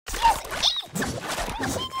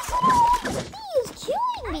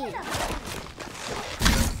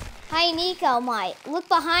Hey, Nico, Mike, look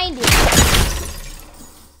behind you.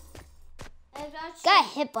 Got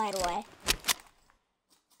hit, by the way.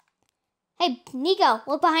 Hey, Nico,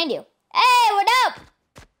 look behind you. Hey, what up?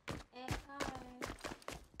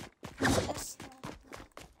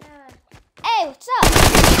 Hey, what's up?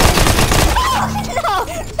 Oh,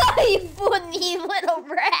 no, you fooled me, you little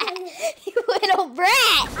brat. You little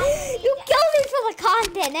brat. You killed me for the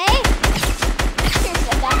content, eh? Here's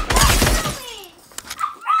the back.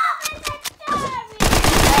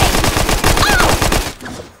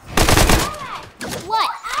 What?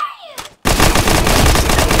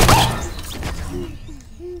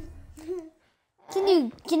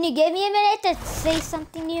 Can you give me a minute to say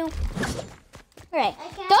something new? All right,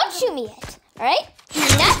 don't shoot me yet. All right, do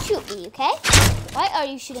not shoot me, okay? Why are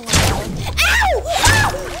you shooting me? Ow!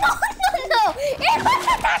 Ow! No! I want to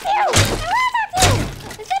talk to you.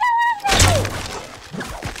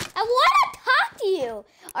 I want to talk to you.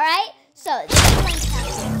 All right. So this is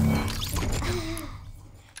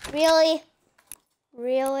really.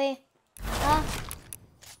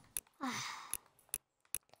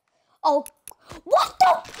 Oh, what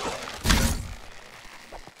the?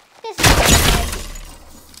 This is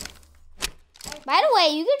by the way,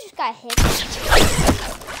 you just got hit.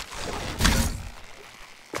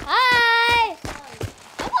 Hi!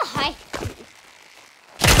 I'm a high.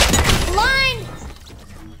 Blind!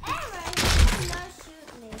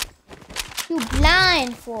 You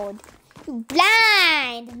blindfold. You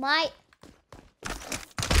blind, Mike.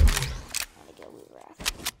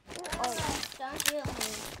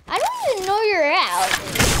 I don't even know you're out.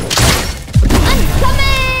 I'm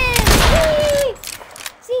coming! Whee!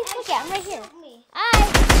 See, look at, I'm right here. Hi.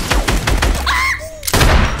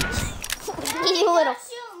 You little. Don't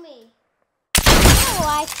shoot me. Oh,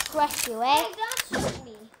 I crushed you, eh? Hey, don't shoot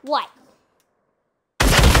me. What? I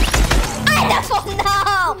know.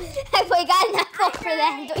 I got enough for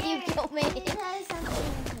that. Don't you kill me.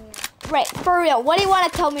 Right, for real. What do you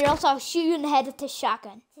want to tell me, or else I'll shoot you in the head with this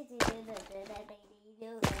shotgun.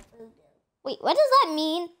 Wait, what does that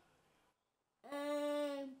mean?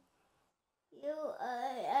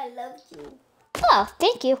 I love you. Oh,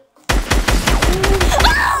 thank you.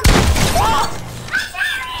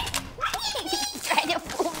 You try to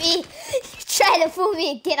fool me. You try to fool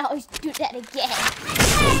me again. I'll do that again.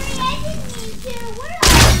 Harry, I didn't mean to. Where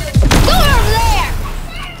are you? Go over there.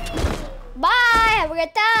 Bye. Have a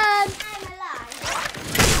good time. I'm alive.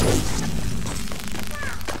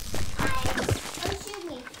 Don't shoot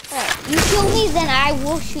me. Alright, you kill me, then I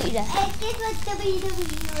will shoot you. This was WWE.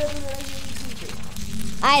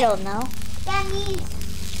 I don't know. That means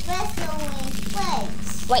wrestling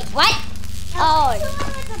legs. Wait, what? Oh. If you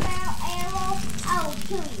with a barrel arrow, I will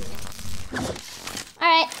kill you.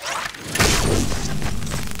 Alright.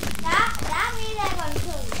 That means I'm going to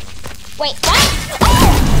kill you. Wait, what? Oh!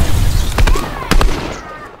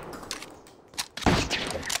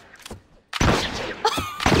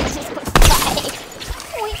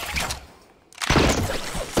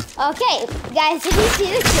 Okay, guys, did you see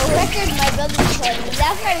the kill record my build is recording?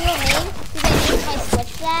 That's my real name, because I named my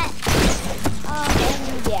Switch that.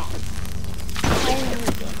 And yeah.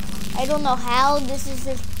 I don't know how this is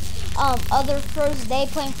his other first day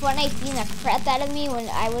playing Fortnite, beating the crap out of me when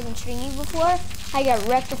I wasn't streaming before. I got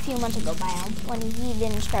wrecked a few months ago by him when he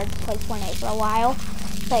didn't start to play Fortnite for a while.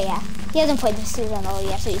 So yeah, he hasn't played this season all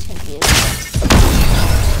yet, so he's confused.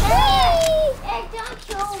 Hey, don't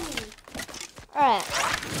kill me. Alright.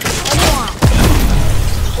 What do you want?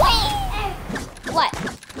 Wait! What?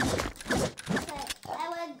 I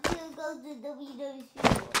want to go to WWE.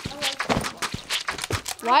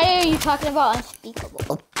 Why are you talking about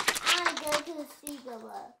unspeakable? I want to go to the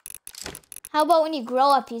Unspeakable. How about when you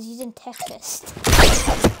grow up, he's using Texas?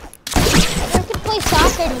 You can play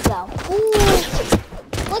soccer, Nico. Ooh!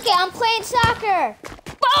 Look it, I'm playing soccer!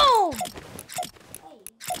 Boom!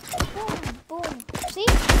 Boom, boom. See?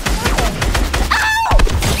 Ow!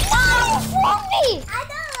 No! Fool me! I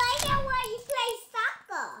don't like it when you play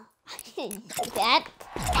soccer. I didn't do that.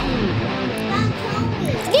 Don't kill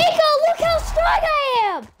me. Nico, look how strong I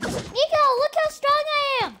am! Nico, look how strong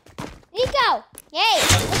I am! Nico! Yay!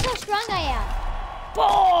 Look how strong I am!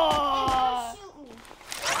 Don't shoot me.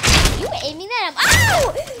 You were aiming at him.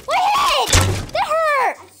 Ow! My head! That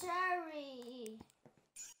hurt! I'm sorry.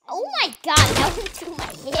 Oh my god, that went through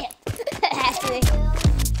my hip. Actually.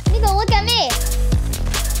 Nico, look at me.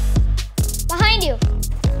 Behind you.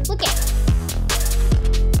 Look it.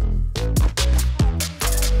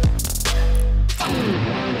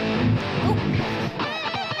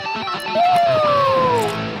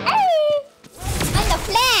 I'm the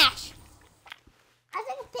Flash. I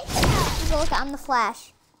took a picture. Nico, look, I'm the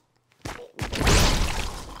Flash.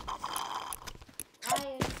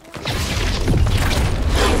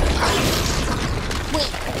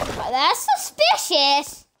 That's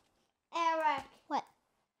suspicious. Eric, What?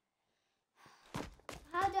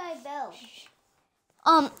 how do I build?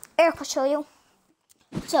 Eric will show you.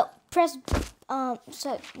 So press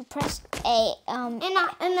so you press A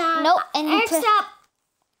nope, and you Eric, press stop.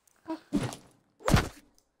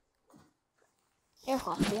 Eric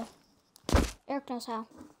will help you. Eric knows how.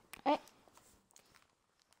 Right?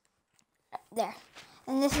 There.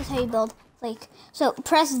 And this is how you build. Like, so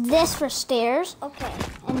press this for stairs. Okay.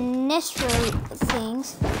 And this for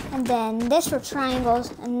things. And then this for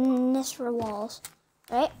triangles. And this for walls.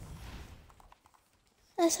 Right?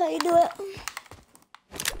 That's how you do it.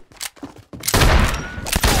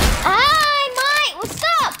 Hi, Mike! What's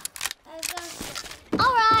up?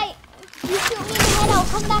 Alright. You shoot me in the head, I'll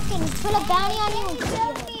come back and put a bounty on you.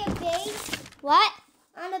 Build me a base. What?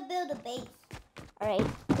 I'm gonna build a base. Alright.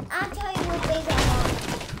 I'll tell you what base I want.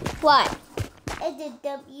 What? It's a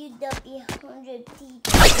WW100T.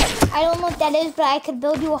 I don't know what that is, but I could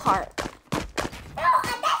build you a heart. No,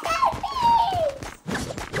 that's not a base.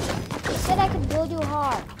 You said I could build you a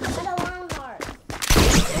heart. I don't want heart.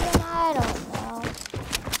 Even I don't know.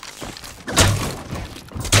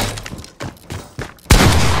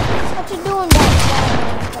 What you doing back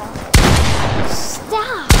there?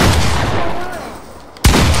 Stop!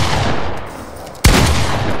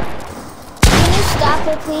 Can you stop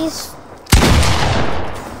it, please?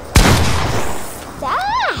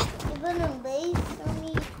 Stop! You build a base for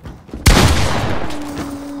me?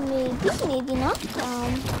 Maybe not.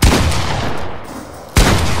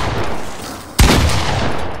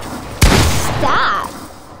 Stop!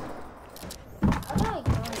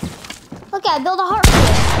 Look, I built a heart for you.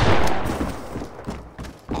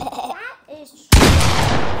 That is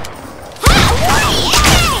Hey!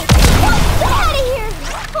 Get out of here!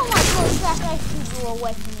 Oh my gosh, after I shoot you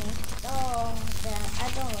away from me. oh, I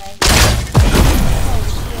don't like it.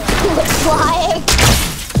 You look flying.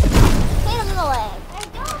 Hit him in the leg. Hey,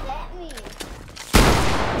 don't hit me.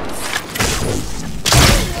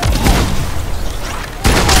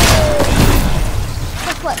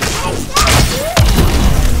 Guess what? Hey, stop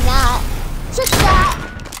shooting. Not. Trick shot.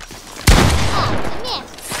 Oh, I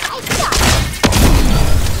missed. I suck.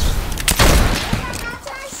 I'm not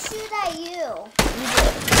trying to shoot at you.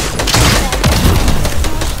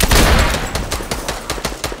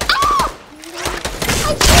 Oh!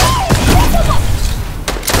 I tried!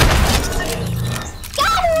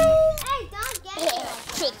 Got him! Hey, don't get me.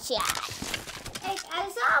 Trick shot. Hey, I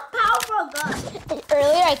saw a powerful gun.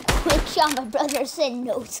 Earlier, I quick shot my brother said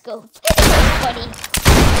no scope. It was funny.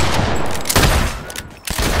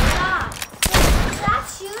 Stop. Stop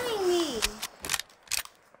shooting me.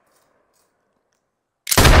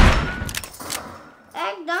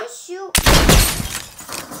 Hey, don't shoot.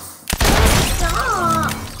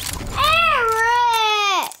 Stop.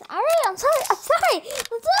 Eric! Alright, I'm sorry.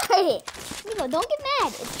 Nico, don't get mad.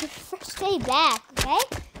 It's your first day back, okay?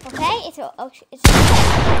 Okay? It's okay. It's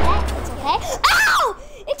okay. Ow!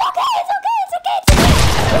 It's okay.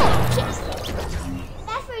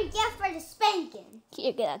 That's what you get for the spanking.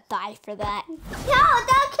 You're gonna die for that. No,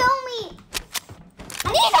 don't kill me.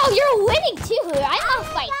 Nico, you're winning too. I'm gonna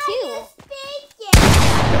fight too. Spanking.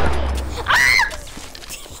 Ah!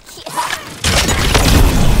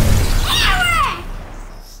 Eric!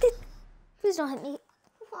 Please don't hit me.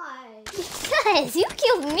 Why? Because you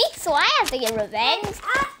killed me, so I have to get revenge.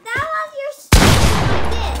 That was your spanking like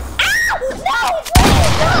this. Ow! No!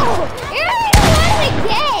 Please, no! You're gonna do it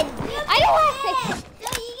again. I don't want to. So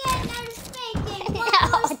you get another spanking. No, One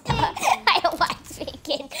more no, spanking. I don't want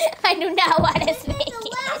spanking. I do not want to This is the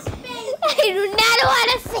spanking. last spanking. I do not want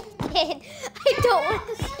to spanking. I don't want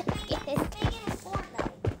to spanking. Spanking in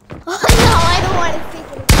Fortnite. Oh no, I don't want to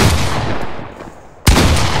spanking.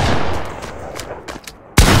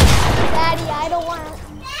 Daddy, I don't want to.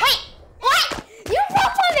 Wait, what? You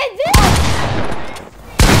broke on the bill.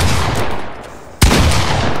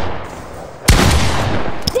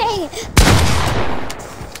 Dang it.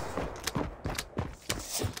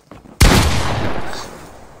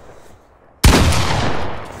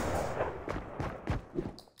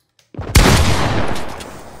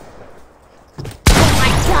 Oh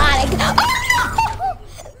my god, oh no!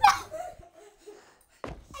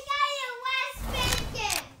 I got your last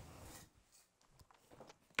spanking.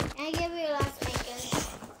 Can I give you your last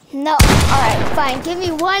spanking? No, alright, fine, give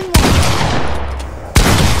me one more.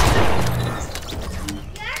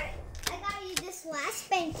 I got you this last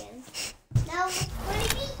spanking. Now, for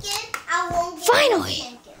the weekend, I won't give Finally. you a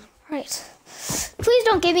spanking. Alright. Please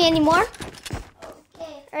don't give me any more.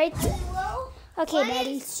 Okay. Alright. I will. Okay, Why Daddy.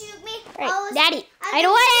 didn't you shoot me? Alright, Daddy. I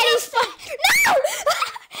don't want Daddy's fun. No!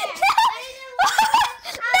 I didn't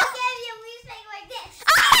want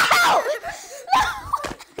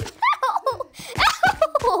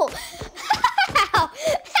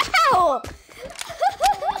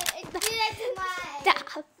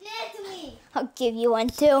give you one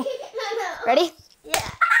too. Ready? Yeah.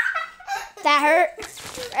 That hurt?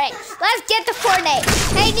 Alright, let's get to Fortnite.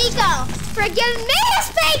 Hey, Nico, for giving me a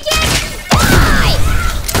spanking! Why?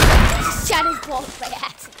 Shot his balls by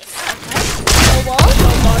accident. Okay. No balls.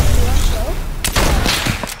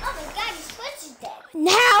 Oh my god, you switched it.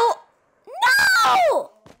 Now, no!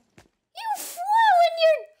 You flew and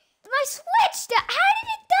my switch. How did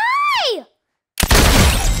it die?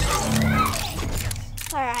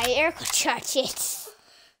 Alright, Eric will charge it.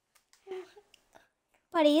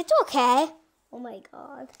 Buddy, it's okay. Oh my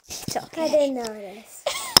god. It's okay. I didn't notice.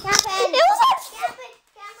 It was like... Can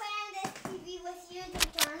I play on this TV with you and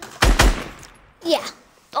take turns? Yeah.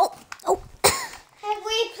 Oh. Have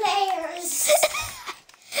we players?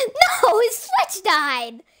 No, his switch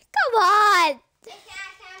died. Come on. Can I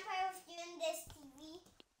play with you in this TV?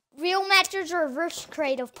 Real matchers or reverse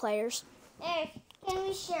creative players? Eric, can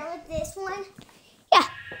we share with this one? Yeah.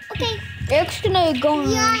 Okay. Eric's gonna go on.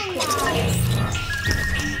 Yeah, I know.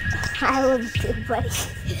 I love you, buddy.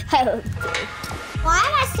 I love you. Why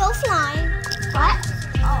am I still flying? What?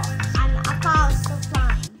 Oh, I thought I was still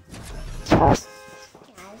flying.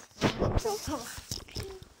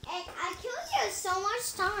 Hey, I killed you so much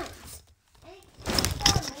times.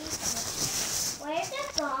 Where's the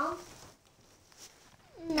bomb?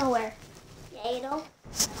 Nowhere. You ate them?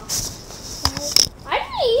 I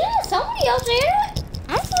didn't eat it. Somebody else ate it.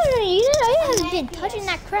 I didn't eat it. I haven't been touching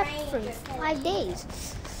that crap for 5 days.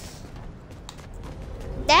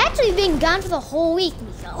 It's actually been gone for the whole week,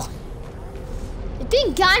 Nico. It's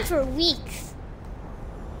been gone for weeks.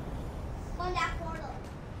 Go in that portal.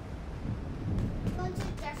 Go into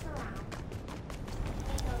just around.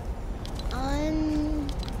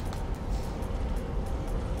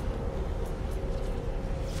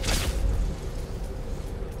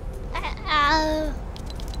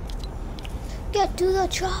 Get to the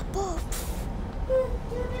chopper. Get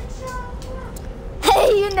to the chopper. Hey,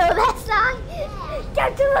 you know that song?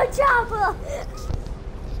 Get to the chopper.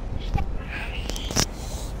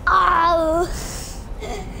 Oh.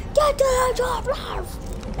 Get to the chopper.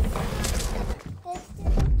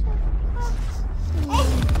 Hey,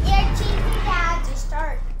 your TV dad to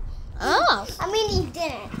start. Oh. I mean, he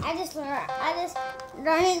didn't. I just learned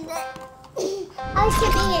that. I was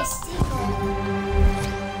keeping it secret.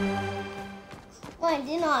 Well, I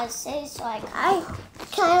didn't know how to say, so I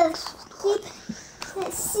kind of keep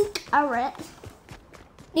it secret.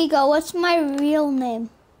 Nico, what's my real name?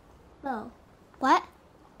 No. What?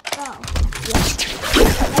 Oh.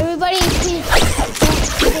 Everybody please.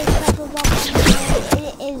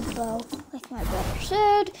 It is Bo, like my brother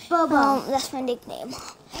said. Bobo. That's my nickname.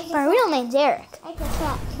 My real name's Eric. I can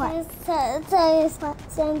tell. What? Tell you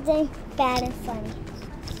something bad and funny.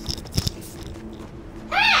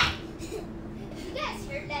 Ah! You guys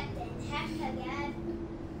heard that thing? Hashtag ad.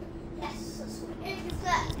 That's so sweet.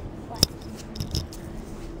 What?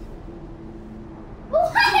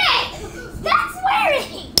 What? That's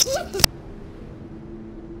swearing!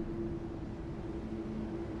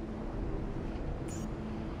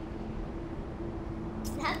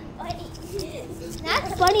 Not funny. Not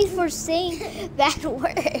funny for saying that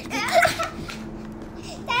word.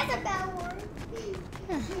 That's a bad word.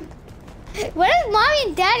 What if mommy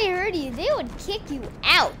and daddy heard you? They would kick you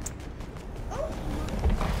out.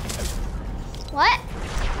 What?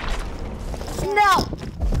 No.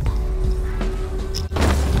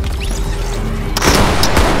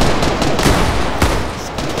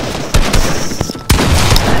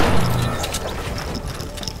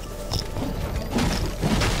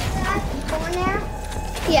 Going there?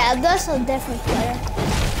 Yeah, that's a different better.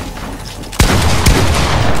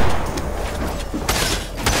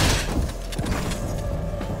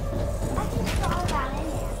 I can fall down in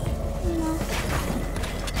there.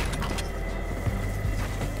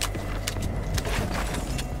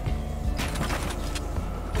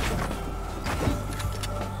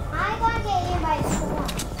 I'm gonna get eaten by a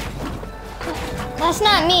swarm. That's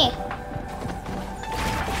not me.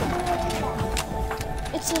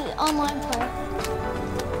 It's an online player.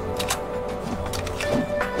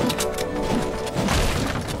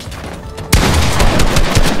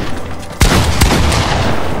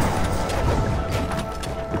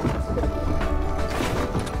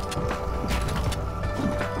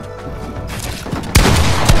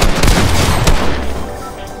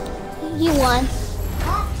 He won.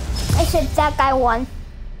 I said that guy won.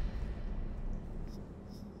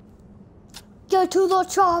 Get to the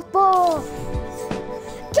chopper!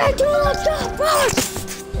 Get to the chopper!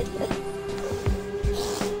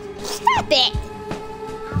 Stop it!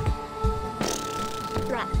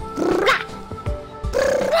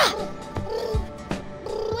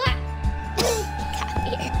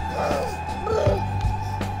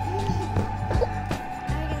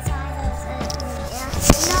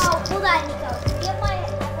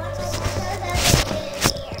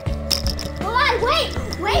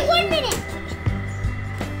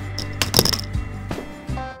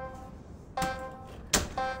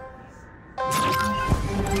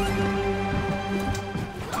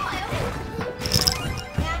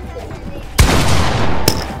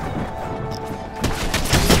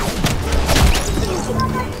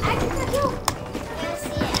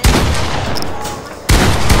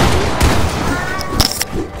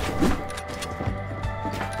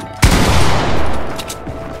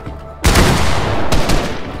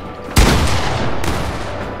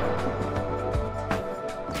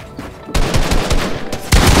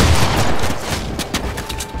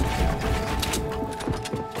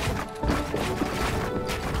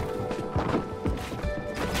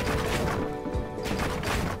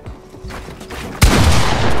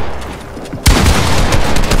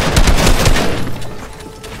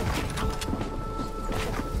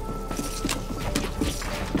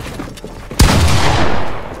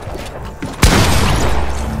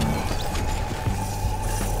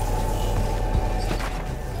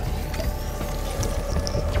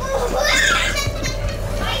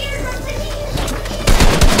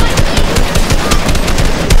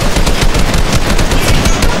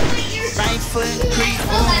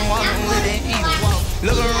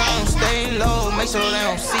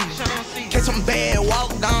 Catch them bad,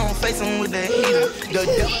 walk down, face them with the heater. The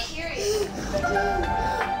devil.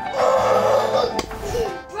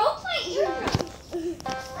 Broke my eardrum.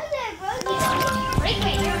 Break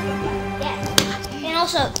my eardrum. Yeah. And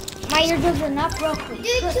also, my eardrums are not broken. Do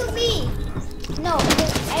it to me. No, I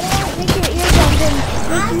don't want to break your eardrums and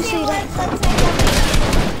make you so you don't.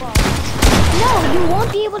 No, you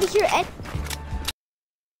won't be able to hear any.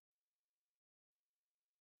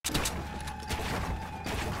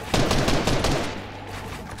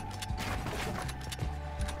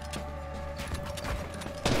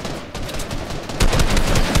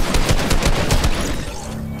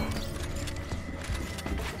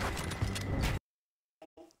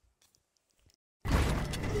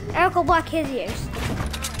 Eric will block his ears.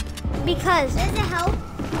 Because... Does it help?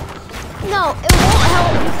 No, it won't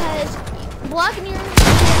help because blocking your ears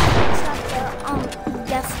is not the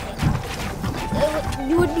deaf thing.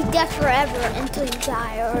 You would be deaf forever until you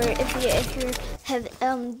die, or if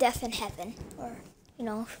you're deaf in heaven, or you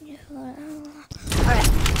know. All right.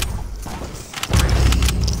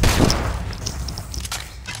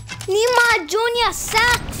 Nima Junior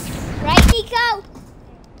sucks, right, Nico?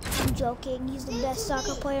 I'm joking. He's the best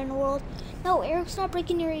soccer player in the world. No, Eric's not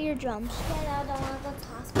breaking your eardrums. Yeah, I don't want to go to the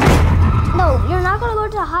hospital. No, you're not going to go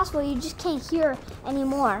to the hospital. You just can't hear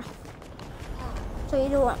anymore. So you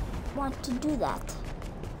don't want to do that.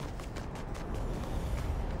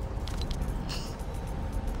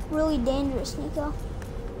 Really dangerous, Nico.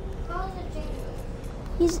 How is it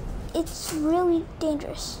dangerous? It's really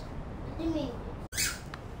dangerous. What do you mean?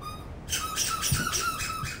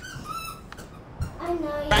 I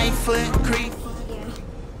know. Right foot creep.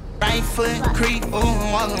 Right foot creep. Ooh,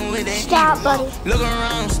 I'm walking with that. Stop, buddy. Look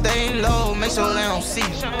around, stay low, make sure they don't see.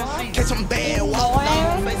 Catch them bad, walk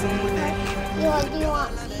down, face them with that. You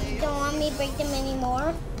don't want me to break them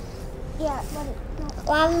anymore? Yeah, buddy. No.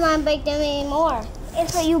 Why don't I break them anymore?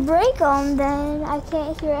 If you break them, then I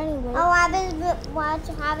can't hear anything. Oh, what happens when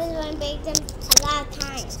I break them a lot of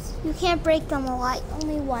times? You can't break them a lot,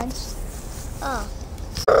 only once. Oh.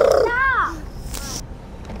 Stop!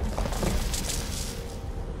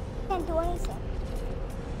 Can't do anything.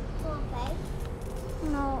 Okay.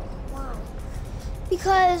 No, Why?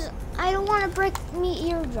 because I don't want to break me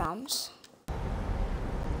eardrums.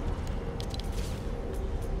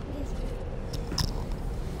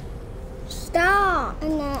 Stop!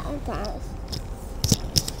 I'm not. I promise.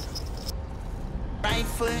 Right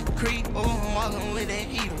foot creep. Ooh, I'm walking with that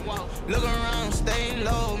heater. Look around, stay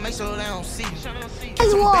low, make sure they don't see.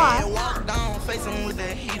 Catch them bad, walk down, face them with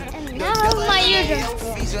that heater. And now my eardrums.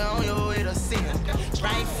 Feature on your way to see.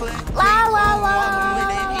 Right foot creep. La la Ooh, la I'm la walking with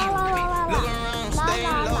that la heater. la la Look la. around, La, stay la,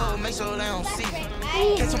 la. low, make sure they don't see.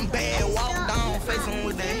 Catch them bad, walk down, face them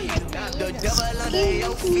with that heater. The devil under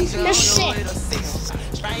your feature on your way to see.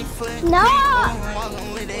 Right foot No. creep. Ooh, I'm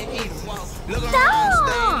walking with that heater. Look around,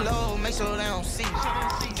 stay low, make sure they don't see.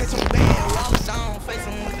 Catch them bad, walk down, face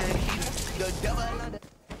them with that heater. The devil under.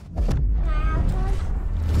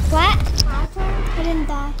 What? I didn't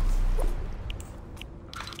die.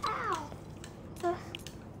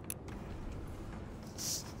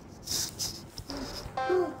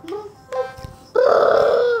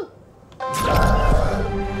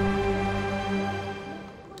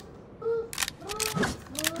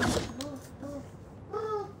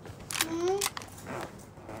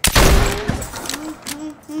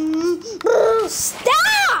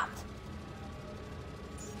 Stop!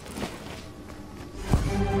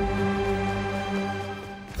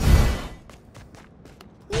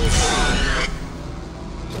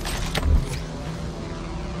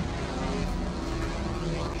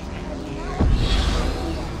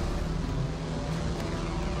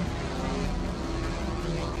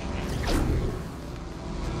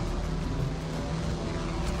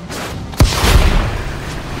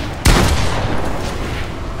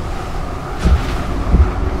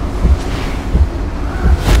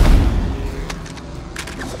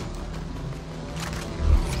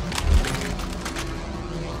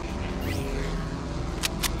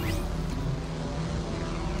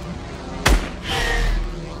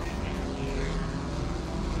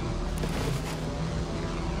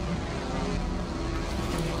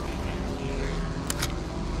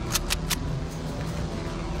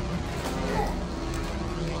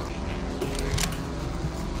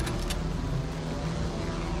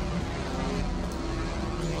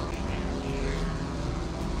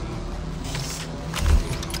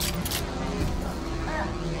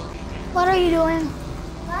 What are you doing?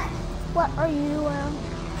 What? What are you doing?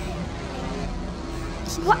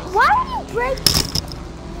 Why are you breaking?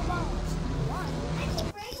 I keep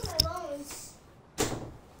breaking my bones.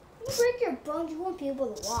 You break your bones, you won't be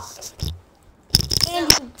able to walk. And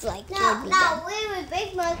you like No, we would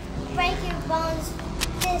break bones, breaking bones.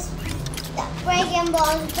 This breaking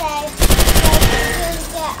bones place.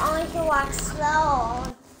 Get only to walk slow.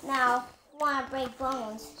 Now want to break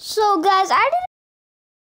bones. So guys, I didn't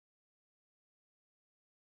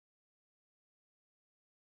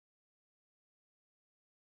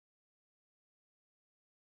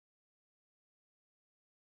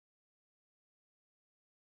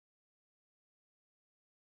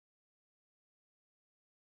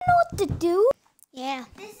know what to do. Yeah.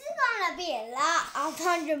 This is gonna be a lot of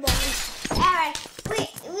 100 bones. Alright, we need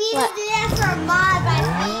to do that for a mod by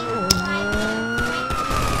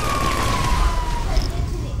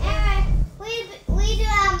we do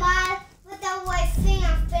a mod with the white thing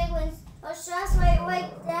on penguins. Or just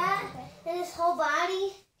like that, and his whole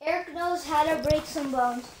body. Eric knows how to break some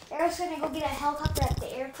bones. Eric's gonna go get a helicopter at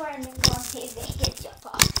the airport and then go on his day and jump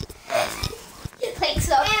off. Like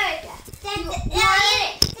so. Eric, you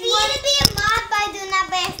need to be a mod by doing that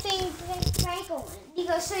by thing penguin.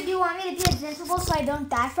 Nico, so do you want me to be invincible so I don't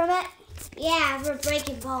die from it? Yeah, for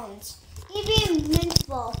breaking bones. You'd be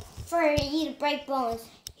invincible for you to break bones.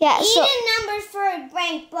 Yeah, so Even numbers for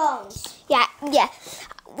break bones. yeah.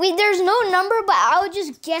 There's no number, but I would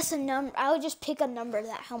just guess a number. I would just pick a number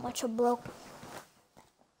that how much I broke.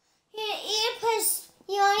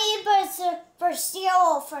 You don't need to put for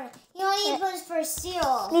steel you don't need to put for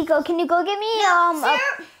steel. Nico, can you go get me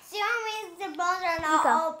Steel means the bones are not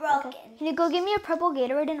all broken. Okay. Can you go get me a purple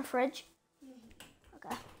Gatorade in the fridge?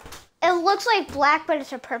 Okay. It looks like black, but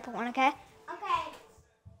it's a purple one. Okay. Okay.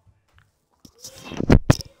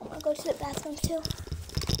 I'm gonna go to the bathroom too.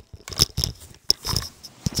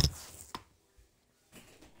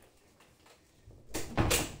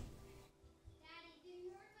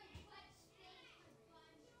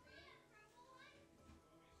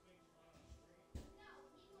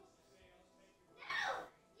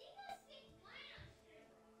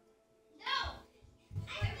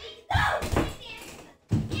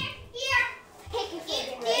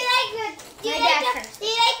 Do you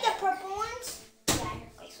like the purple ones? Yeah, here,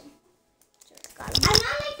 place them. I don't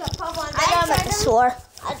like the purple ones. I got them at the store.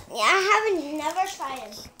 I haven't never tried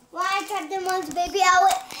them. When I tried them once, baby, I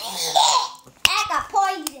got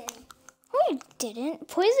poisoned. No, you didn't.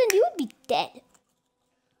 Poison, you would be dead.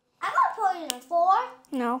 I got poisoned before.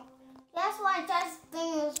 No. That's why I tried this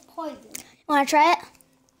thing was poison. Want to try it?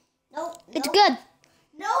 Nope. It's good.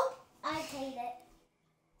 Nope. I hate it.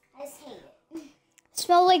 I just hate it. It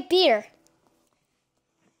smells like beer.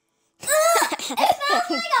 It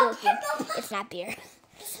smells like a purple pop. It's not beer.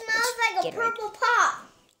 It smells like a purple pop.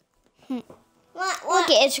 What? Look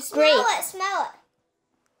it, it's grape. Smell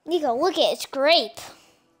it. Nico, look it, it's grape.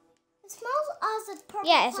 It smells as a purple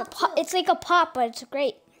Yeah, it's pop. a pop. It's like a pop, but it's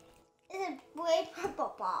grape. It's a way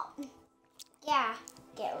purple pop. Yeah,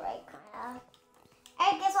 get right, kind of.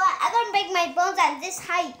 Hey, guess what? I'm gonna break my bones at this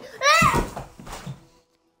height.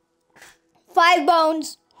 5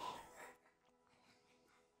 bones.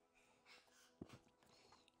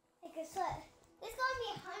 Hey, guess what? It's gonna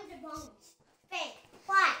be 100 bones. Fake.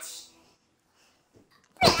 Watch.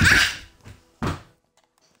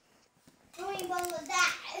 How many bones was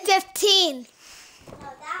that? 15. No, that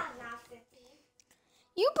was not 15.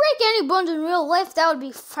 You break any bones in real life, that would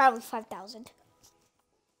be probably 5,000.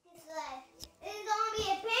 Guess what? This is gonna be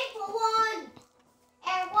a painful one.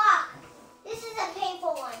 And watch. This is a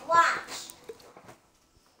painful one. Watch.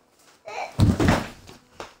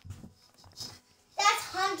 That's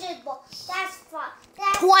 100 bones. That's 5.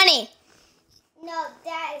 That's 20. No,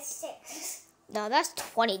 that is 6. No, that's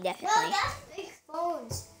 20 No, definitely. that's 6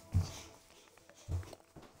 bones.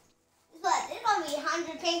 But it's gonna be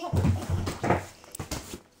 100 painful.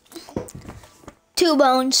 2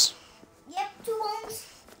 bones. Yep, 2 bones.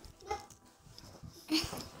 Yep. Yep.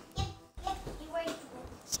 You're right.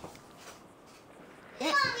 It's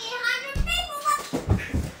gonna be 100 painful.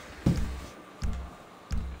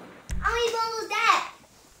 How many bones was that?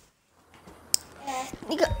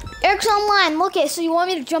 Nico, Eric's online. Look it. So you want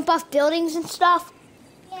me to jump off buildings and stuff?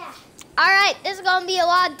 Yeah. All right, this is gonna be a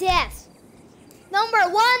lot of deaths. Number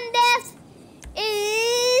 1 death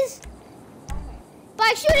is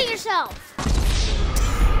by shooting yourself.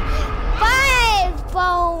 5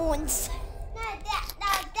 bones. No,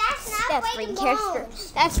 that's not That's breaking character.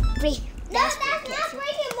 bones. That's breaking. No, that's not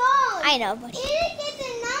breaking bones. I know, but You didn't get the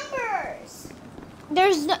numbers.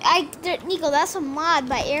 there's no. Nico, that's a mod.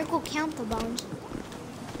 By Eric will count the bones.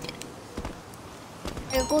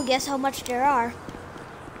 Eric will guess how much there are.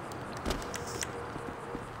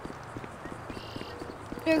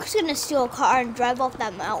 Eric's gonna steal a car and drive off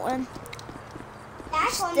that mountain.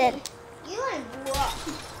 That's Instead.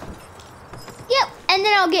 Yep, and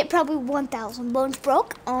then I'll get probably 1,000 bones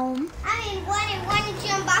broke. I mean, when you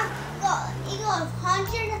jump off, you go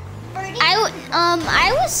 130.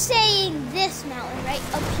 I was saying this mountain right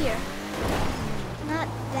up here, not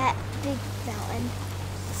that big mountain.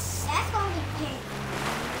 That's gonna be pink.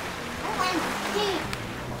 That one's pink.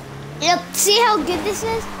 Yep. See how good this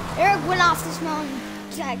is? Eric went off this mountain,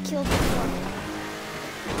 got killed before.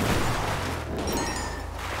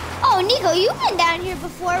 Oh, Nico, you've been down here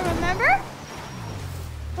before, remember?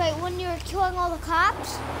 Wait, when you were killing all the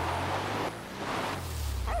cops?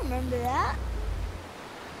 I remember that.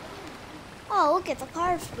 Oh, look at the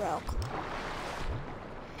cars broke.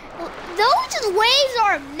 Those waves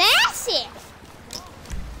are massive.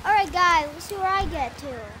 All right, guys, let's see where I get to.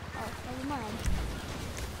 Oh, never mind.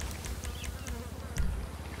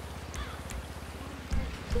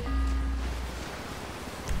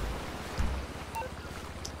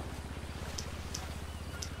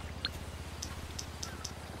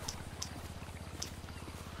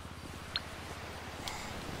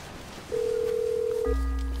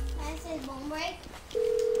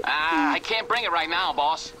 I can't bring it right now,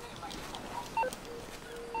 boss.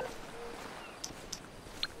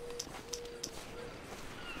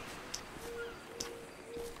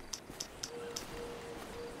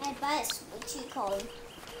 Hey, Buzz, what you calling?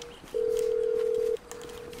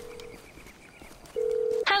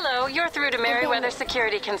 Hello, you're through to Merriweather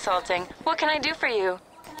Security Consulting. What can I do for you?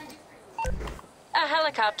 A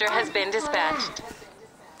helicopter has been dispatched.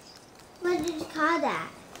 What did you call that?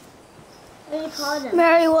 What did you call them?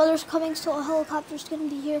 Merriweather's coming, so a helicopter's gonna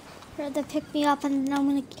be here to pick me up, and then I'm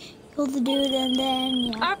gonna kill the dude, and then,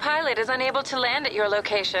 yeah. Our pilot is unable to land at your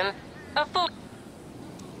location. A full...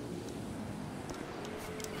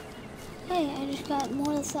 Hey, I just got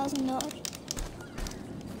more than $1,000.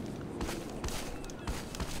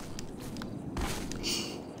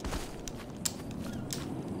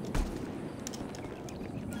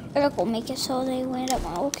 Eric will make it so they land at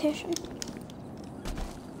my location.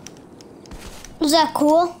 Was that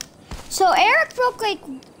cool? So Eric broke like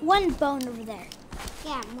one bone over there.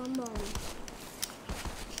 Yeah, one bone.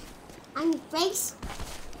 On your face?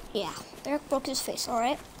 Yeah, Eric broke his face,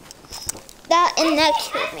 alright? That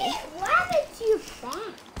killed me. What happened to your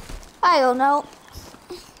back? I don't know.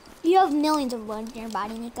 You have millions of blood in your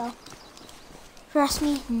body, Nico. Trust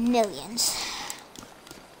me, millions.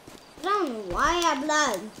 I don't know why I have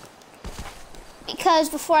blood. Because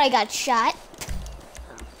before I got shot,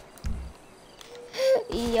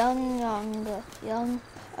 young,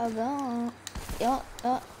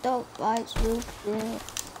 don't fight super.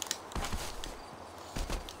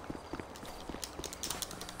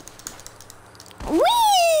 Whee!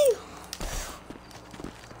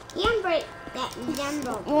 Break that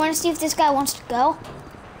number. You want to see if this guy wants to go?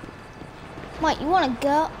 What, you want to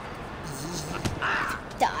go?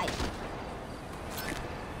 Die.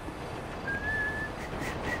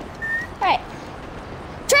 Alright.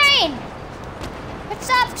 Train! What's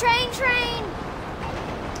up, train?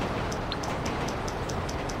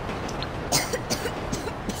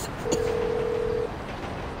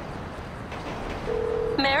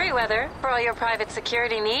 Merriweather, for all your private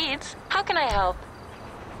security needs. How can I help?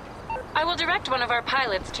 I will direct one of our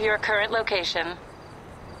pilots to your current location.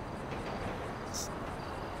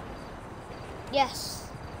 Yes.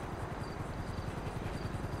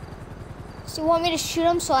 So you want me to shoot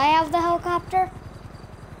him so I have the helicopter?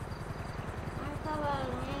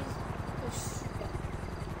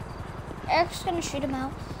 Eric's gonna shoot him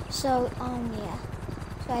out. So, yeah.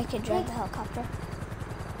 So I can drive the helicopter.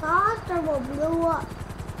 The helicopter will blow up.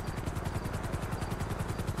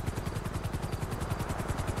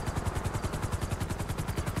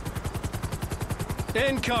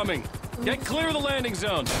 Incoming! Get clear of the landing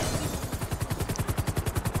zone.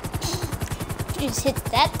 You just hit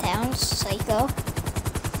that down, psycho.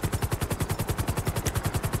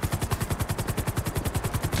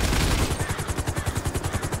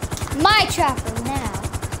 My chopper now.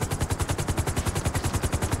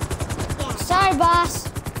 Yeah. Sorry, boss.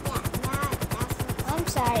 Yeah, that's I'm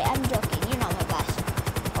sorry, I'm joking. You're not my boss.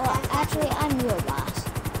 Well, actually, I'm your boss.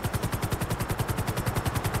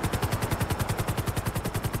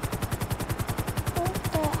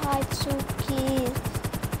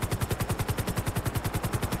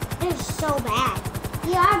 It's so bad.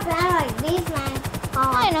 You are bad like these, man.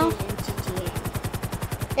 Oh, I know.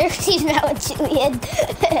 Everybody's mad with Julian.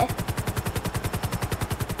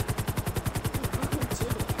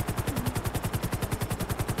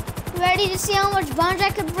 Ready to see how much bones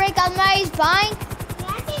I could break on my bank?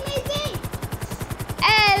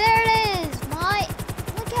 Hey, there it is.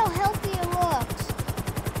 Look how healthy it looks.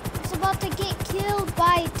 It's about to get killed. killed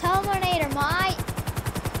by Terminator, mate.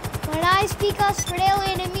 When I speak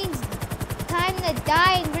Australian, it means time to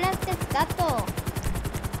die in Grand Theft Auto.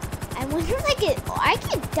 I wonder if I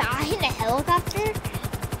could die in a helicopter.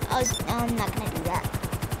 Oh, no, I'm not gonna do that.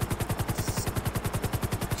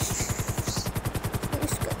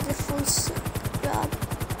 Let's get the full job.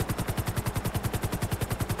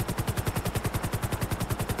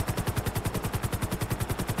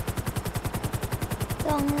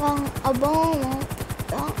 Long a bone,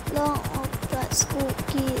 long of the school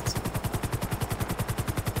kids.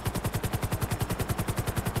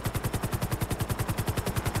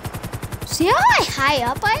 See how high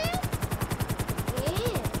up I am?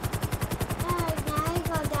 Yeah. Now you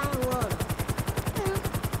go down the road.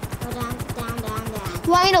 Go down.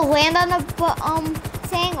 You want me to land on the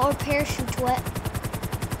thing or parachute to it?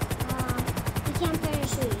 You can't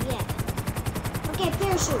parachute yet. Okay,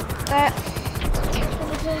 parachute.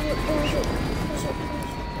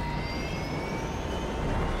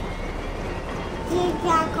 You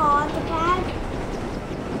got caught the pad?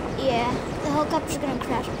 Yeah, the helicopter's gonna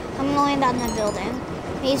crash. I'm gonna land on the building.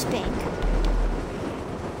 Maze Bank.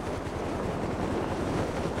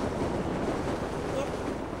 Yep.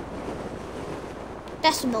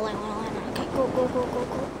 That's the building I wanna land on. Okay, go.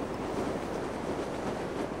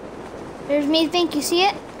 There's Maze Bank, you see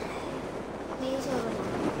it? Maze over there.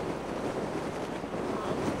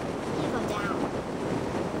 You go down.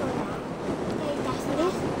 Okay, that's it.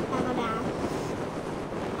 Now go down.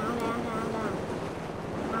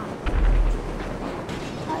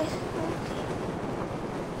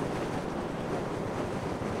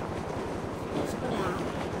 Down.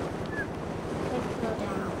 Let's go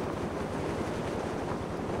down.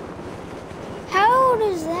 How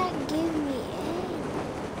does that give me aim?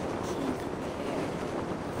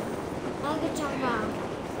 I can jump down.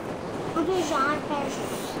 I'm pretty sure I'm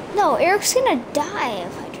parachute. No, Eric's gonna die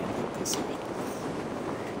if I jump it this way.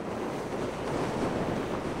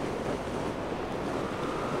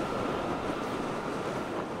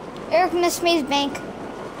 Eric missed Maze Bank.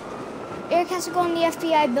 Eric has to go in the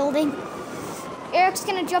FBI building. Eric's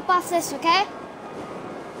gonna jump off this, okay?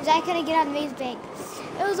 Because I couldn't get on Maze Bank.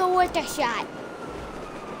 It was worth a shot.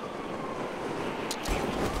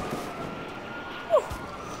 Whew.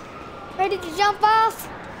 Ready to jump off?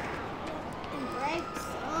 Break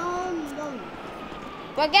some bone.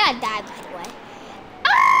 We're gonna die, by the way.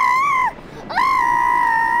 Ah!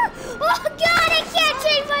 Ah! Oh God, I can't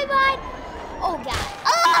change my mind. Oh God.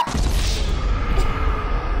 Ah!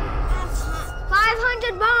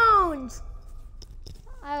 500 bones.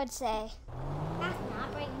 I would say. That's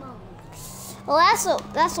not break bones. Well,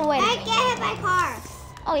 that's the way. I get hit by car.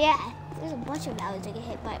 Oh yeah, there's a bunch of valleys that get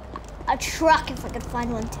hit by a truck if I could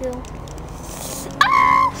find one too.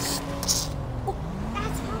 Ah!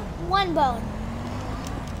 That's how. One bone.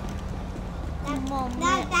 Come on.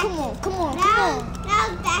 Now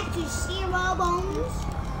back to 0 bones.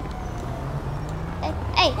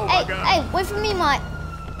 Hey, wait for me, Mike.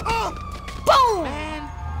 Oh, Boom! man.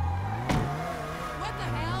 What the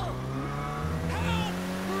hell?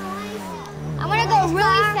 I'm gonna go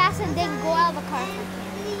really fast and then go out of the car. And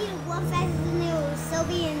then you walk fast and they will still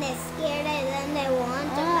be in there scared and then they won't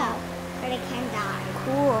jump out. Or they can die.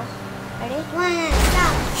 Cool. Ready? One,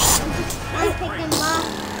 stop. I'm picking them up.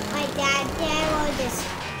 My dad will just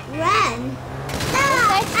run. No,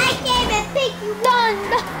 I can't even pick you up.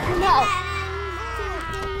 No.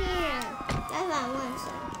 That's what I want to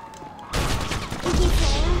say.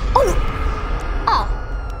 Oh.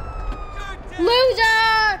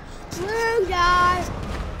 Loser!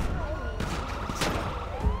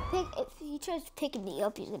 If he tries picking me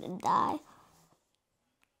up, he's gonna die.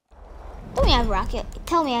 Tell me I have rocket.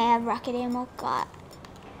 Tell me I have rocket ammo. God.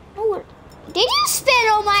 Oh, did you spend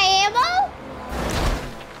all my ammo?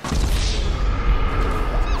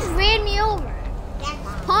 You just ran me over.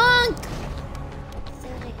 Punk!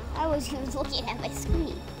 I was looking at my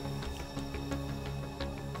screen.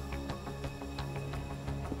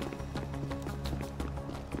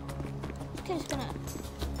 This guy's gonna.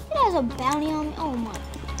 It has a bounty on me. Oh my.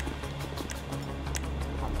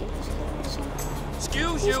 I'll give this guy some.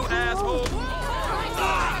 Excuse you, asshole.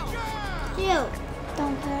 You.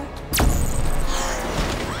 Don't care.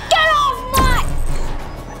 Get off my!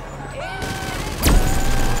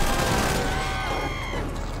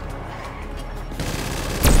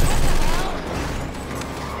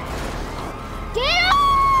 Get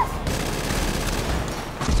off!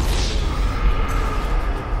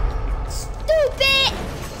 Stupid!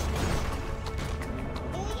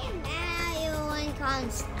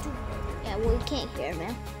 Yeah, well, you can't hear,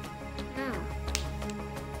 man. Oh.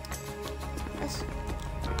 That's...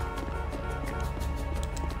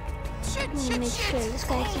 I'm gonna make sure this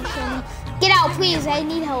guy can kill me. Get out, please. I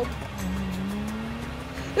need help.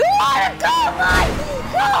 Come on!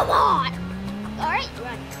 Come on! Alright,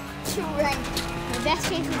 run. Run. My best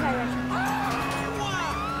chance is I run.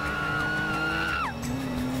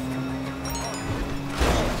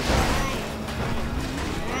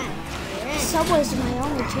 Subway's my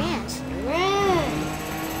only chance. Run.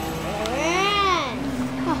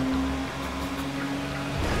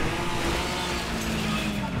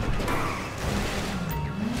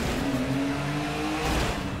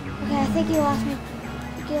 Okay, I think he lost me.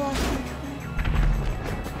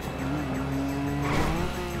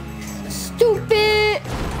 Stupid!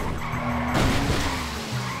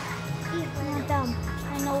 I'm not dumb.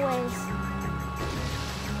 I know ways.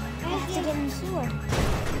 I have to get in the sewer.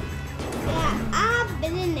 Yeah, I've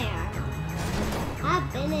been in there. I've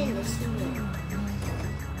been in the sewer.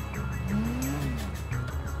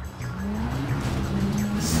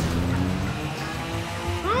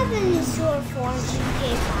 I've been in the sewer for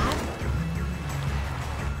GTA 5.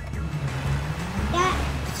 That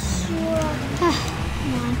sewer. Come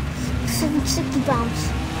on. 760 bombs.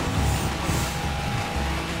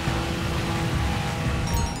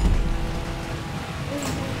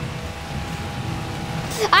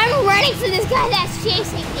 I'm running for this guy that's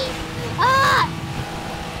chasing me.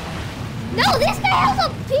 No, this guy has a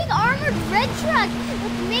big armored red truck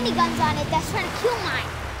with miniguns on it that's trying to kill mine.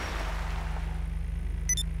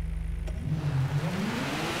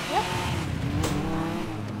 Yep.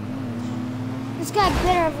 This guy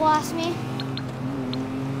better have lost me.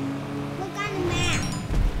 Look on the map.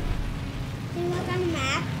 Can you look on the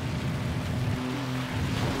map?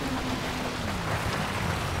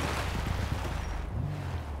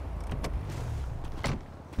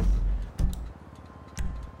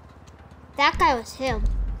 That guy was him.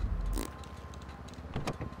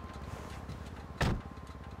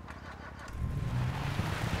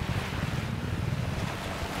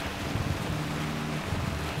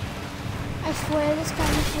 I swear this guy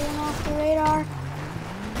is shooting off the radar.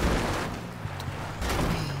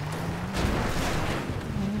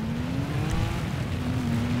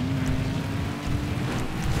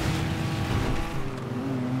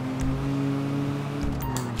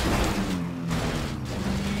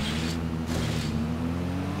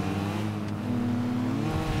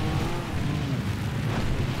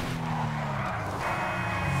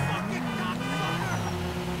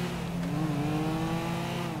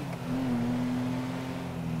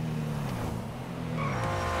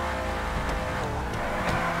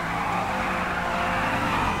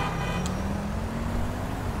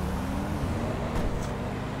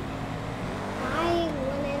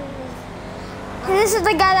 This is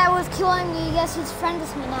the guy that was killing me. Guess he's friend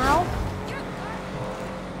with me now.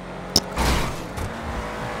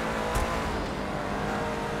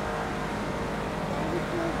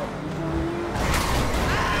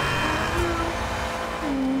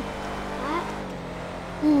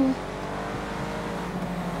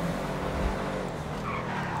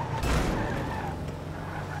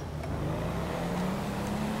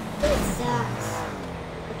 It sucks.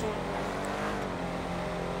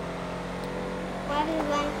 Why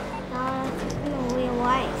did I not in real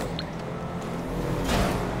life?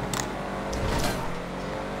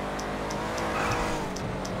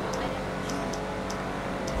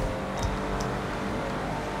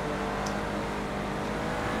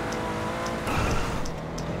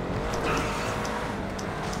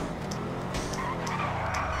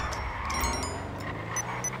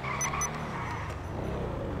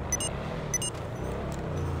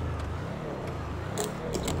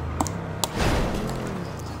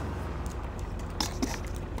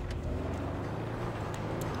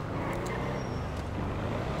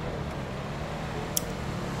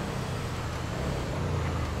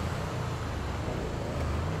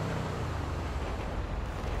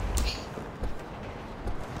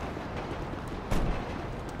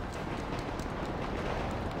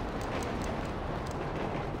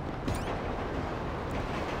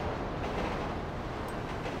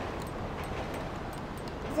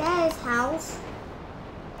 Is that his house?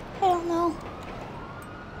 I don't know.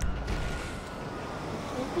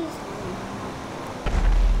 Maybe it's home.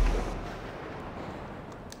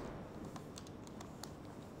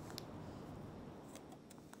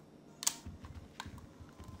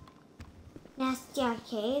 That's the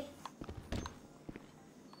arcade.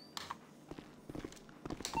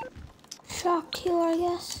 Shock killer, I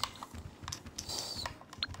guess.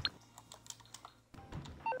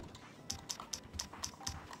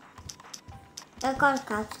 The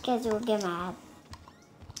cops kids will get mad.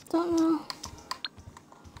 Don't know.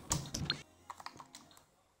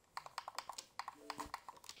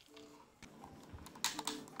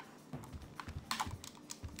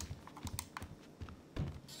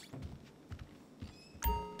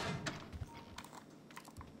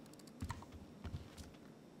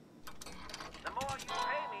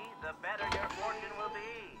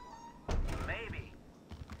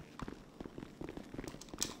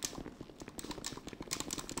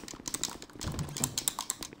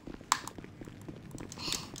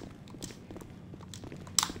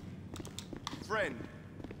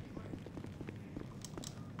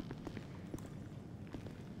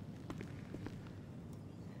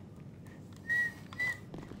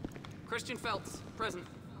 Christian Feltz, present.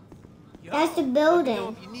 That's the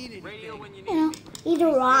building. Radio when you need You know, me. He's a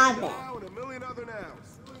robin.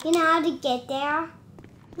 You know how to get there? I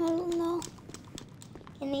don't know.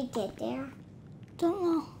 Can he get there? Don't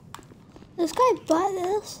know. This guy bought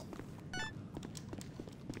this.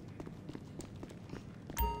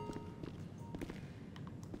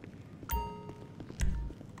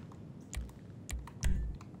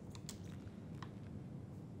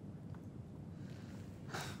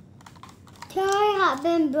 Terry have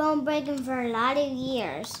been bone breaking for a lot of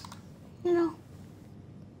years. You know.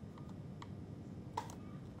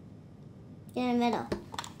 In the middle.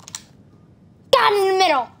 Got in the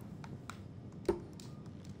middle.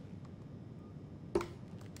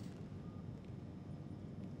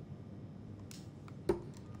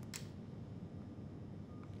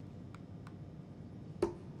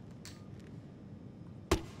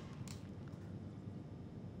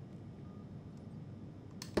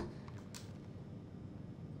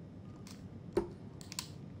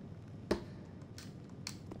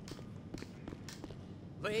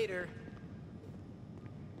 Later.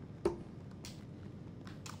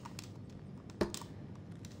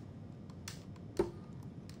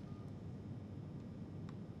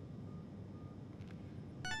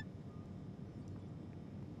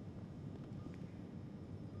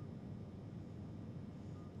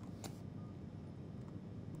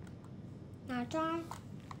 Not turn?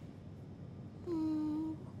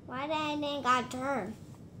 Why did I think I turn?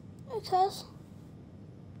 Because.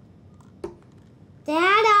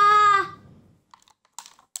 Dada!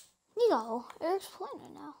 Nico, you're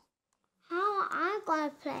explaining now. How am I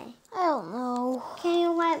gonna play? I don't know. Can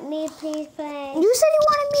you let me please play? You said you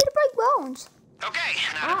wanted me to break bones. Okay,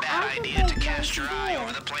 not a bad I can idea to play cast your both eye too.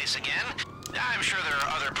 over the place again. I'm sure there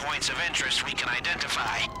are other points of interest we can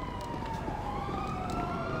identify.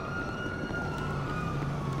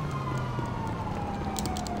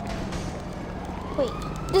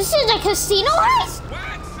 Wait, this is a casino heist?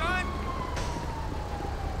 What, son?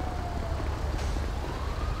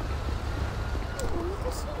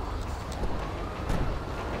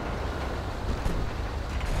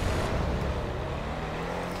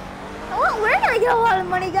 Oh, we're gonna get a lot of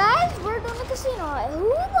money, guys. We're doing a casino heist. Who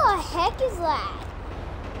the heck is that?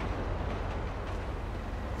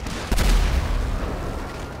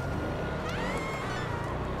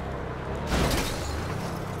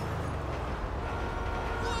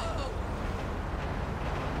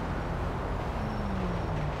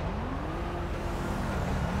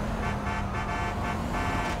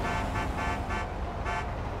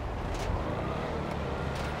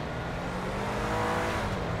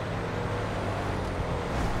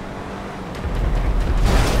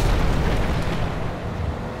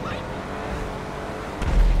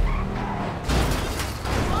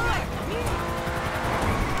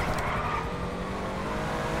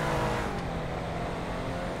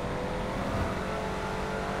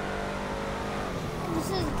 This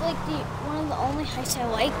is like one of the only heists I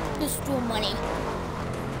like. Just steal money.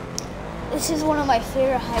 This is one of my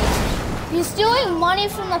favorite heists. You're stealing money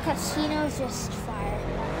from the casino is just fire.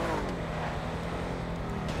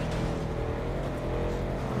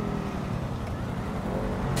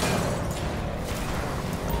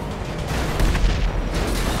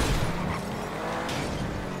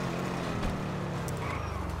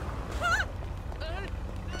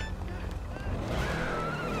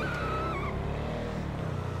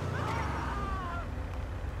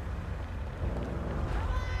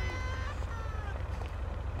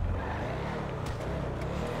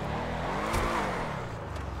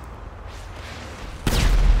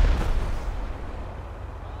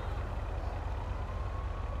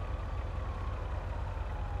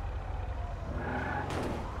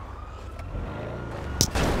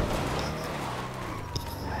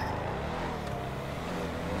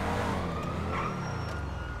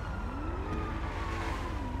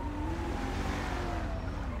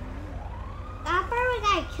 That bird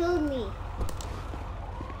guy killed me.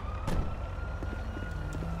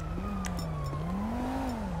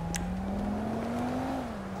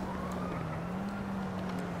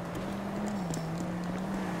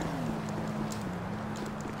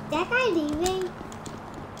 That guy leaving?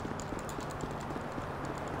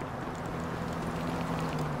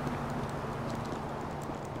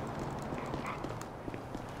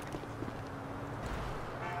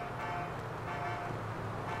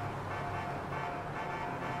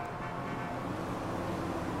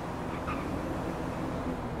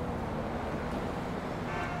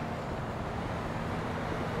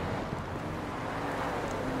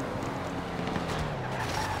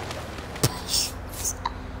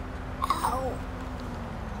 Ow.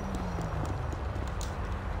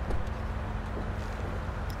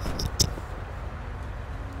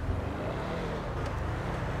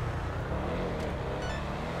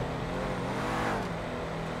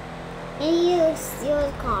 And you steal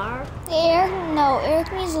a car?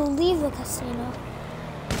 Eric needs to leave the casino.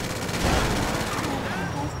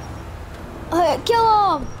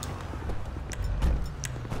 Kill him!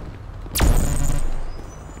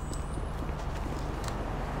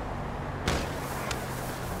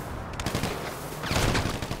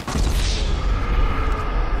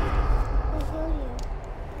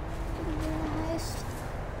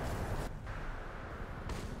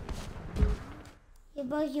 You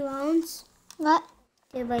broke your bones? What?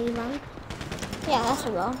 You broke your bones? Yeah, that's a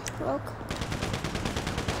bone. Broke.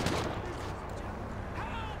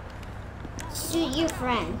 Shoot your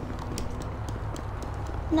friend.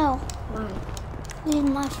 No, Why? he's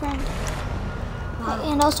my friend.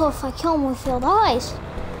 And also, if I kill him, we fail dies.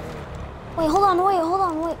 Wait, hold on,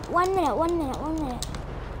 wait. 1 minute.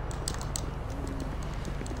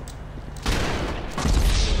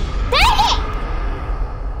 Dang it!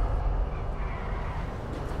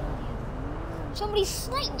 Somebody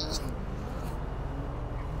sniped me.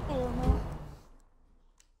 I don't know.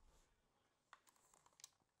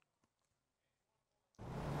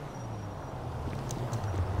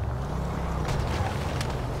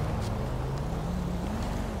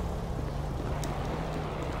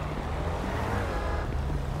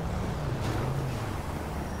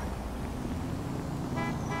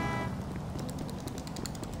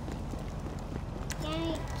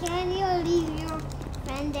 Can you leave your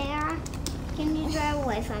friend there? Can you drive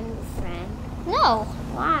away from your friend? No,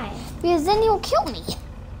 Why? because then you'll kill me.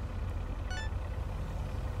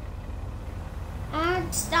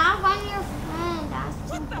 Stop on your friend.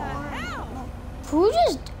 That's too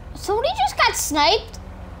boring. Somebody just got sniped?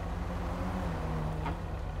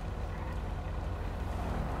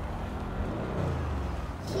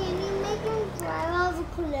 Can you make him drive off a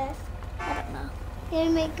cliff? I don't know. Can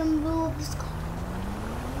you make him blow up his car?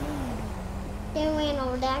 Can you ran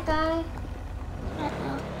over that guy? I don't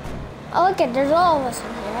know. Oh, look at, there's all of us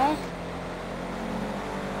in here, eh?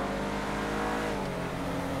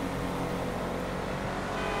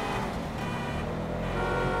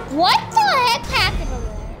 What the heck happened over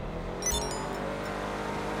there?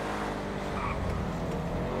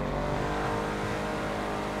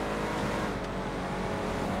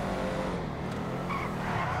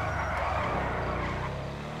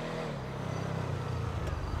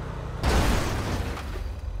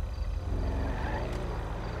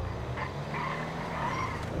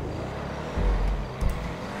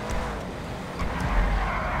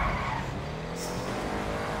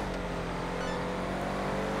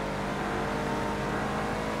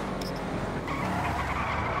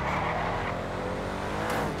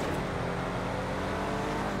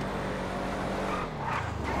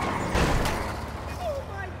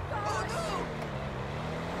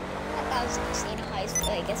 That was casino heist,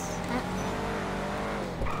 I guess.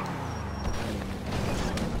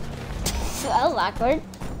 So that was awkward.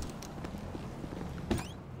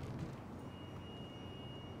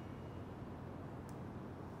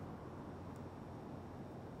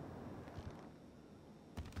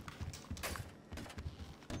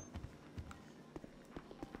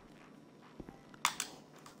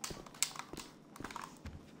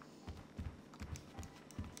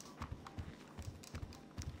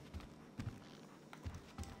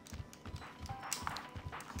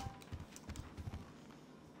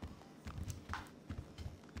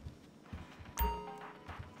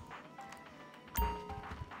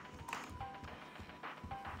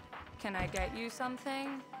 Can I get you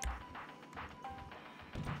something?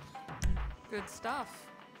 Good stuff.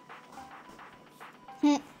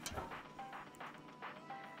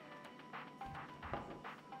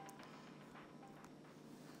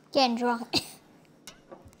 Getting drunk.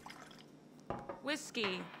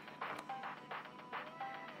 Whiskey.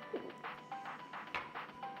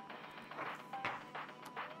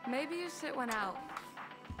 Maybe you sit one out.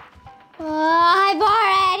 I'm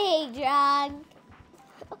already drunk.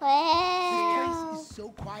 This place is so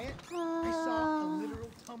quiet. I saw a literal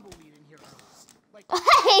tumbleweed in here. Like,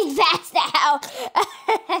 He passed out.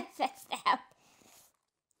 Passed out.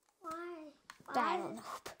 Why? I don't know.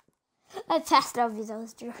 I passed out because I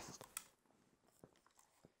was drunk.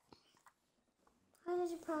 Why did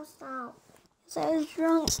you pass out? Because I was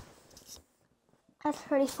drunk. That's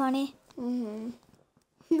pretty funny. Mm-hmm.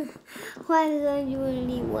 Why did you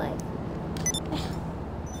really what?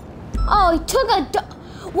 Oh, he took a dump.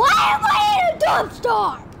 Why am I in a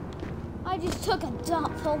dumpster? I just took a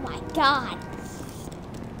dump. Oh my god.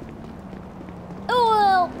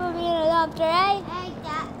 Oh, put me in a dumpster, eh? Hey,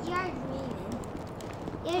 Dad, you're dreaming.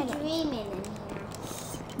 You're dreaming in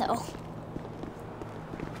here. No.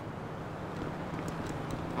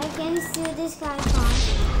 I can steal this guy's car.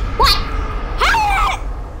 What? How?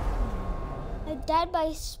 I died by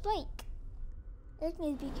a spike. I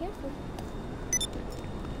need to be careful.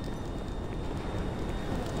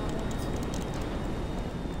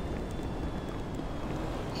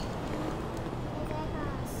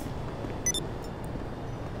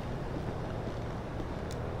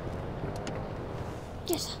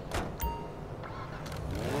 Yes.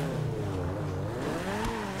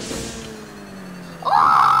 Oh!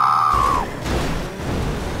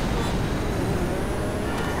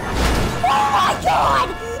 Oh my God!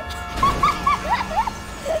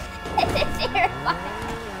 This is terrifying.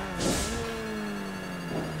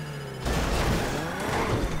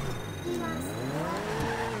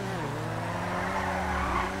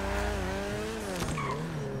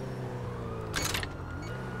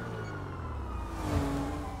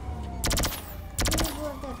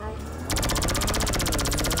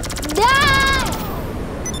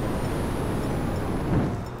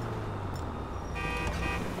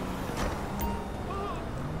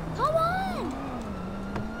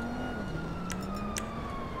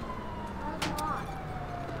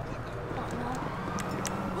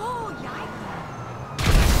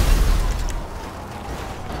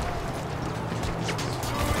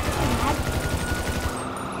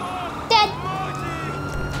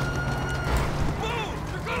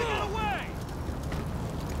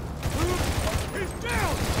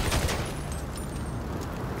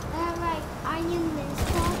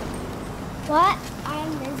 What?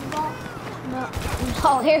 I'm invisible. No,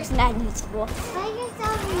 here's not useful. Make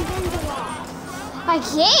yourself invincible. I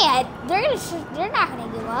can't. They're not gonna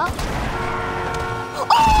give up. Oh!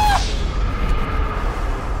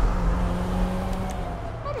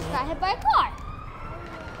 I just got hit by a car.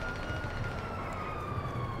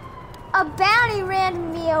 A bounty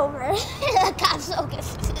ran me over. The cop's so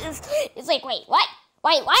confused. It's like, wait, what?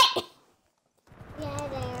 Wait, what? Yeah,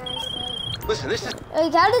 there. Listen, this is.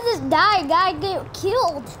 Like, how did this guy get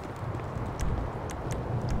killed?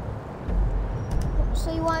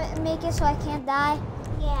 So you want to make it so I can't die?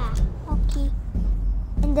 Yeah. Okay.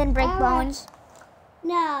 And then break bones?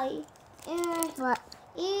 No. What?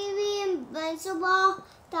 You be invincible,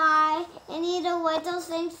 die, and either way those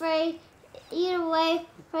things for either way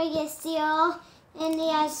for you steal, and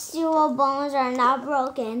the steel bones are not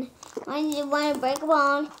broken. When you want to break a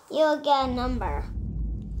bone, you'll get a number.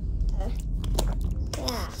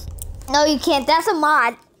 Yeah. No, you can't. That's a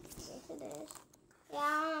mod. Yes, it is. Yeah, I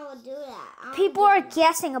don't know how to do that. People are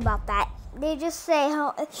guessing about that. They just say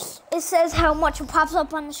how it says how much it pops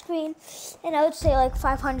up on the screen, and I would say like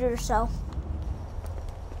 500 or so.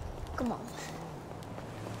 Come on.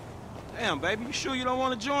 Damn, baby, you sure you don't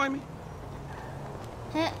want to join me?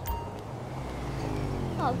 Huh?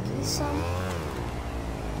 I'll do some.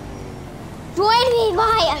 Join me,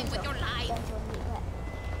 Maya. Don't join me yet.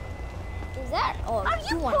 Is that? Oh,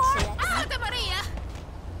 you want to say that?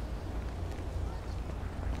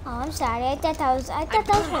 Oh, I'm sorry. I thought that was her.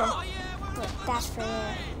 Wait, that's for.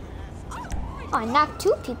 Oh, I knocked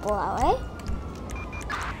 2 people out, eh?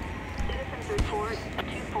 Citizens report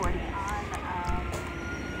 240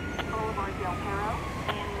 on Boulevard Del Perro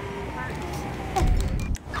in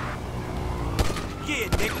Yeah,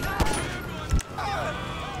 nigga.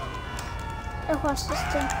 Across this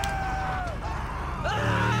thing.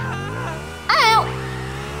 Ow!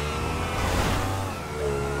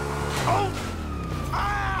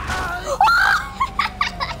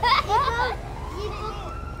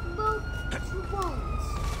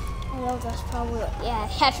 Well, that's probably, yeah,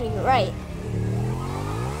 actually, you're right.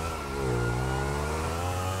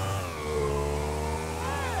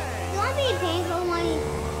 You want to be painful when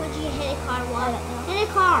you hit a car? What? Hit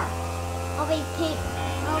a car. I'll be pain.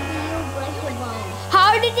 I'll be you break your bones. How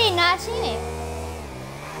did they not see me?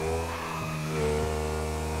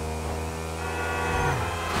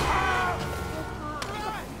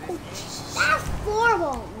 That's 4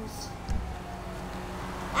 bones.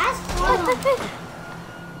 That's 4 bones.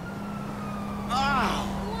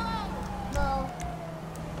 Well,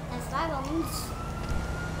 that's 5 bones.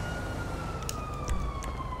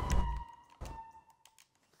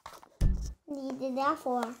 You did that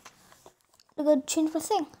for? To go change my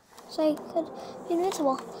thing, so I could be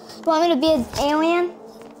invincible. You want me to be an alien?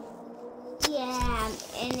 Yeah,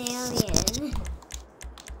 an alien.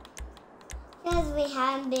 Because we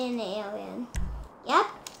haven't been an alien. Yep.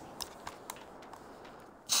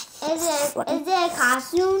 Is it a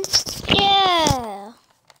costume? Yeah.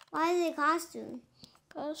 Why is it a costume?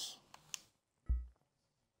 Cause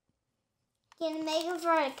Can you make it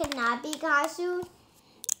for it could not be costume?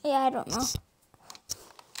 yeah, I don't know.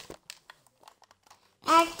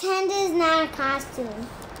 Act 10 is not a costume.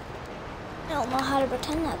 I don't know how to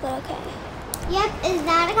pretend that, but okay. Yep, it's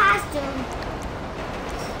not a costume.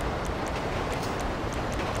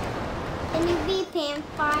 Can you be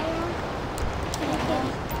Vampire?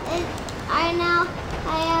 I know.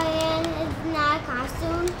 It's not a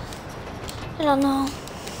costume. I don't know.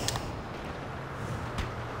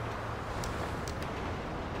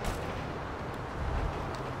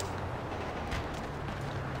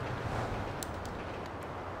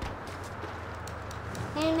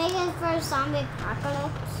 Can you make it for a zombie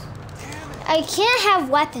apocalypse? I can't have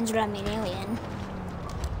weapons, but I'm an alien.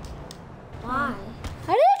 Why?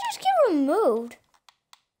 How did I just get removed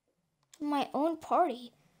from my own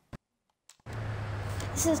party?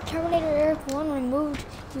 It says Terminator Eric 1 removed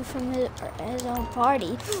you from his own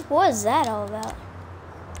party. What is that all about?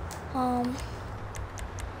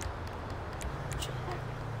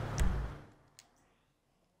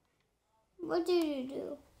 What did you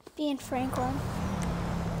do? Being Franklin.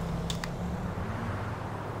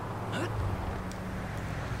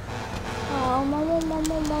 Oh,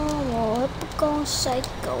 mama, typical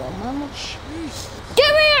psycho, mama.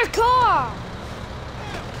 Give me your car!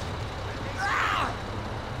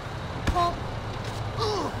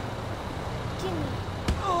 Give me.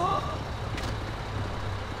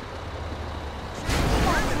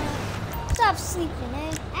 Stop sleeping,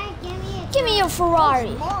 eh? Hey, Give me your Ferrari.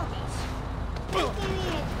 give me a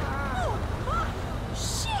car.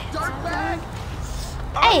 Dirtbag!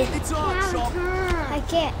 Hey, It's on, Now chump. turn. I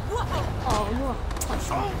can't. Oh, no. Punch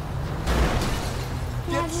me.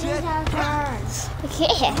 Now Get this shit. is our turn. I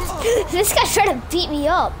can't. This guy's trying to beat me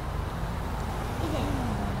up.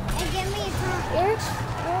 Hey, give me a turn. Eric,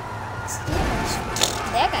 Stevens.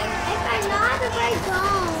 That guy. I know how to break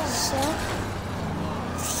bones. So.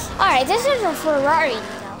 Alright, this is a Ferrari,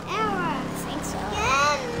 though. Error. I think so.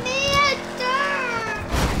 Give me a turn.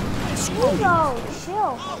 Hugo,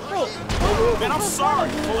 chill. Wait, maybe we Man, I'm sorry,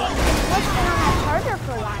 fool. Let's been on that charger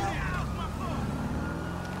for a while.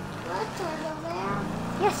 What turn over there?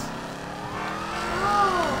 Yes.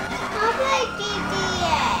 Oh, I'll play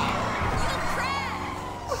GTA.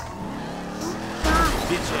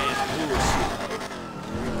 Bitch ass bullshit.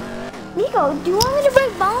 Nico, do you want me to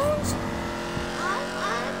break bones? I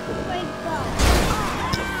can break bones.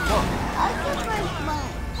 I can break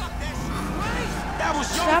bones. That was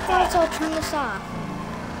your Strap fault. on, so I'll turn this off.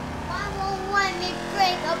 I won't let me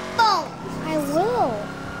break a bone. I will.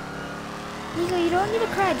 Nico, you don't need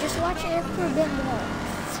to cry. Just watch Eric for a bit more.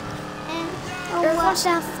 And Eric wants to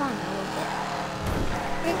have fun a little bit.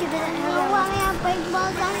 Eric didn't have you that want much. me to break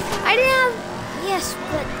bones on I didn't have. Yes,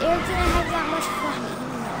 but Eric didn't have that much fun.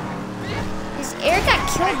 Even though. Because Eric got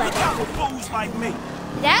killed by Look out that. for fools like me.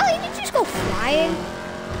 Did that lady just go flying?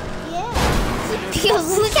 Yeah.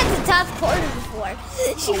 Because look at the top corner before.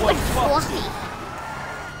 She went flying.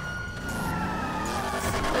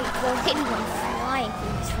 Wait, the lady went flying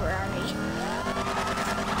through this Ferrari.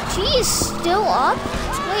 She is still up?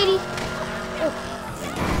 Lady. Oh.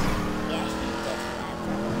 Yeah, she's dead for that,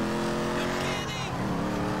 probably.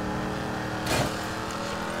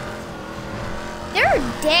 They're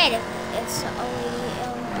dead if it's a lady.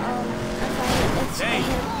 If I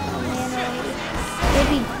hit a man or a lady. They'd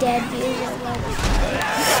be dead because of like.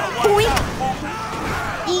 Boink!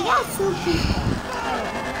 You got two people.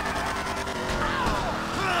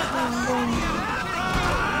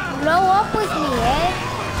 Blow up with me, eh?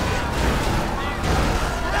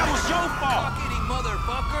 That was your fault. Fucking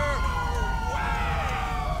motherfucker.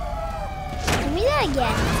 Give me that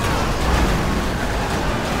again.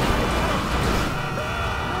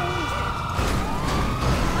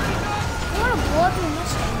 I want to blow up your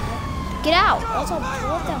Mustang. Get out. Also,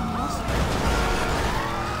 blow up that Mustang.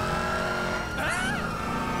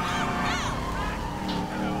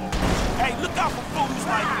 Hey, look out for fools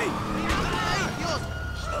like me.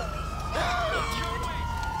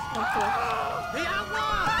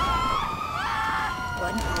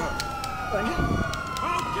 Run. Run.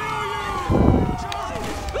 I'll kill you.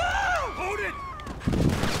 Hold it.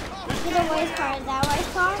 See the white car? Is that white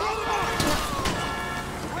car?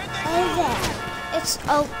 What is that? It's,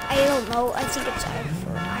 oh, I don't know. I think it's, I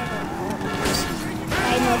don't know what it is. I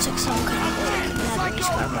know it's like some kind of, like, not a race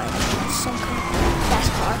car, but some kind of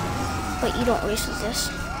fast car. But you don't race with this.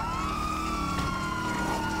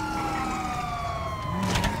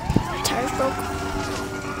 My tires broke.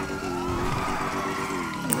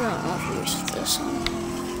 I don't know if you race with this one.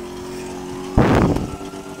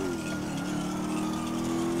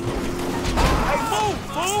 Hey, move,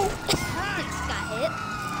 fool. Just got hit.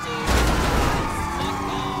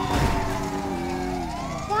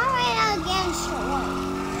 Why right now again short?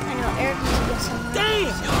 I know, Eric needs to get some.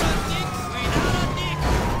 Damn.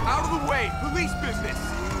 Out of the way.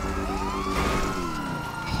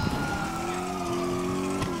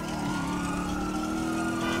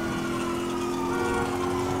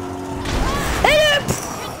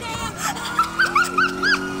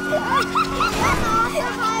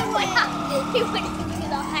 He went into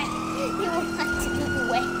the hut. He went to move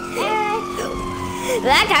away.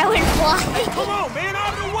 That guy went flying. Hey, come on, man,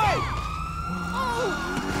 out of the way!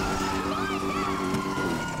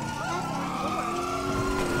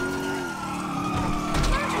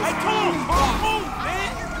 Hey, come on, move,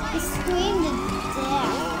 man! He screamed to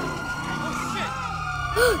death.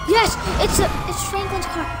 Yes, it's Franklin's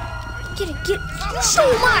car. Get it, get it. You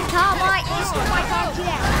stole my car, Mike. You stole my car. Get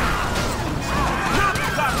out.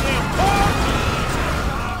 Goddamn car!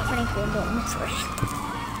 Franklin, don't look for it.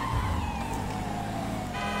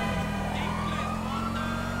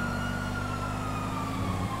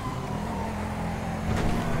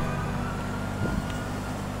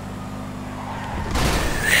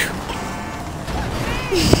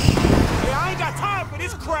 Hey, I ain't got time for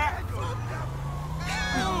this crap!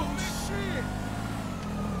 Oh, shit!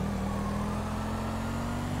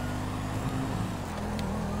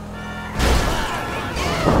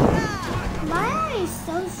 Why are you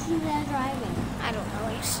so shit at driving? I don't know.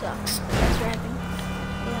 He sucks at driving.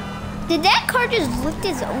 Yeah. Did that car just lift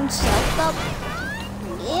his own self up?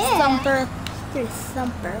 Yeah. Thumper. Through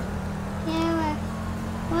Thumper. Yeah,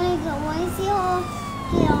 when is he off?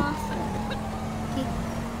 Get off.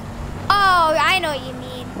 Oh, I know what you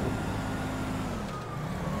mean.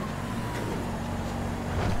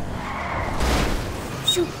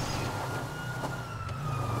 Shoot.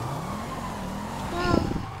 Well,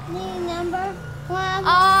 need number one.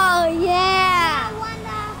 Oh, yeah.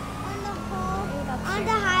 On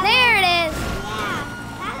the highway. There it is. Yeah,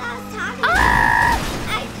 that's what I was talking Ah!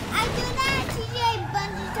 about. I do that at TJ a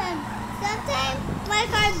bunch of times. Sometimes my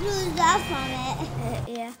car blews up from it.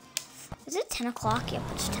 Yeah. Is it 10 o'clock? Yep,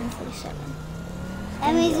 it's 10:47.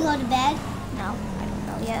 That means you go to bed. No, I don't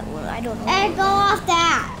know yet. Well, I don't know. And go off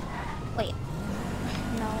that. Wait.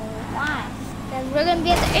 No. Why? Because we're going to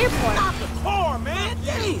be at the airport. Stop the car, man!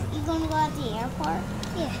 Damn! You gonna go at the airport?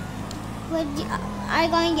 Yeah. Are you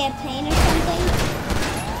going to get a plane or something?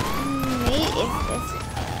 Maybe.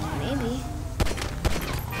 Maybe.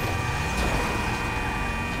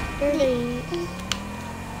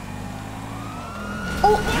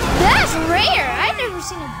 Oh, that's rare. I've never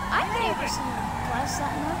seen a bus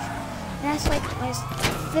that much. And that's like my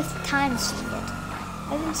 5th time seeing it.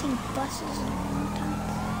 I haven't seen buses in a long time.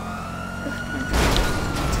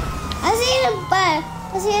 I've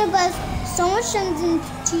seen a bus so much times in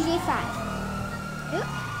TJ5. Yep.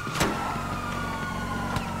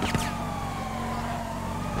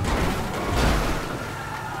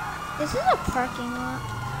 This is a parking lot.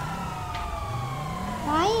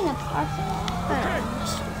 Why in a parking lot?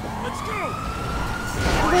 Let's go!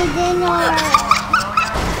 They didn't know.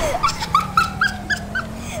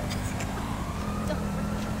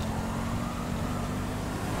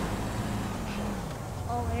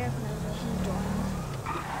 Oh, Eric knows what he's doing.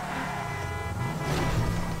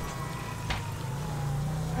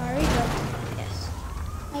 Sorry, but yes.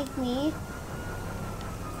 Like me.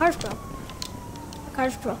 Car's broken. The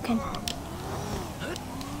car's broken.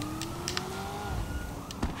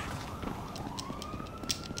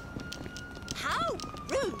 How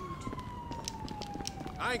rude!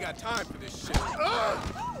 I ain't got time for this shit.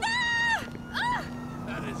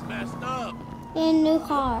 That is messed up. Get a new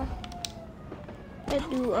car. That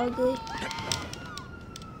dude ugly.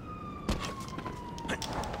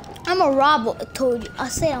 I'm a robber, I told you. I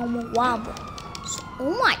said I'm a robber. So,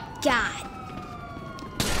 oh my god.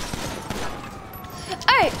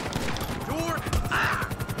 Hey! Door.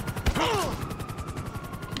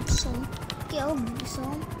 Some. Yeah, I'll give you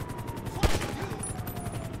some.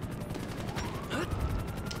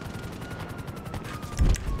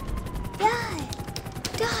 Die!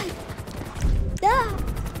 Die! Die!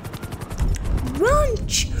 Run!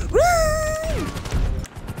 Run!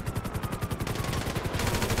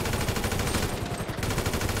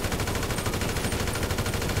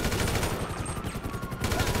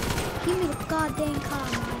 Give me the goddamn car,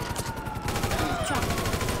 man. Give me the chopper.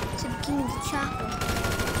 So give me the chopper.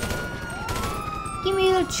 Give me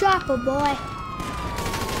the chopper, boy.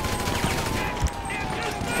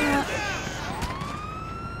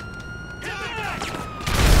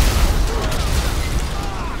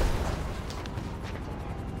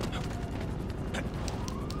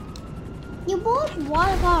 You both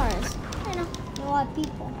water cars. I know. A lot of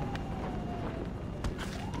people.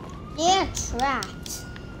 They're trapped.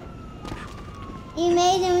 You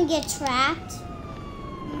made them get trapped.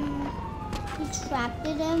 You trapped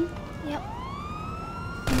them. Yep.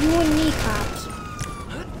 You and me, cops.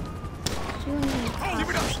 You and me, Oh, give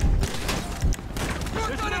it cops. up!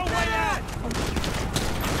 There's no way out!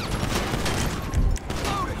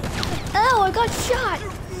 Oh, I got shot.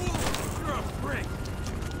 You're a prick!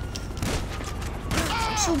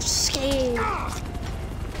 So scared.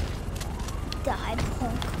 Die,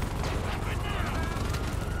 punk.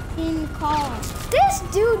 In car. This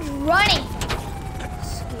dude's running.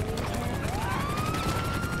 Scary cat.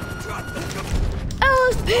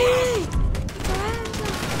 LSP!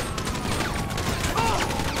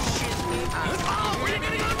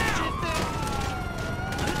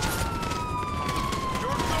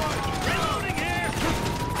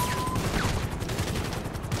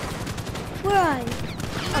 Where are you?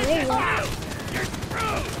 Oh, there you are.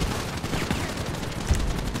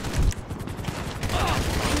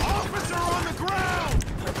 Officer on the ground!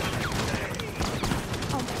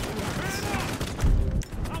 Oh my goodness.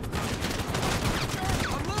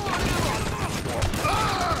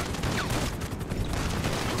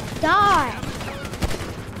 Die!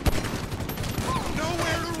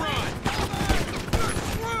 Nowhere to run!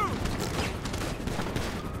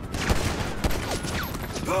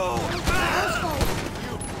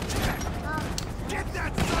 Get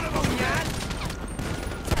that son of a cat!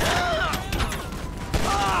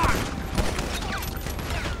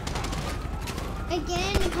 Hey, get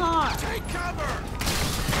in the car. Take cover!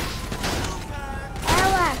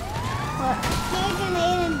 Ella, get a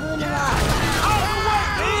grenade and boot him up.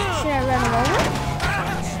 Should I run him over?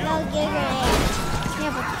 No, get a grenade.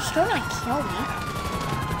 Yeah, but they're still gonna kill me.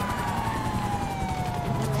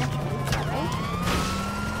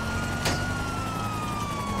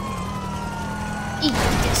 Eat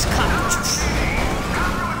this cock.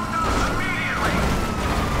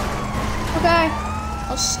 Okay,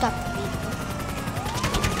 I'll stop the beat.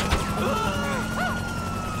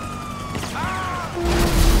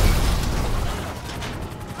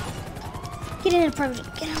 Get in a private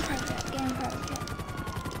jet. Get in a private jet. Get in a private jet.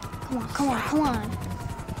 Come on, come on, come on.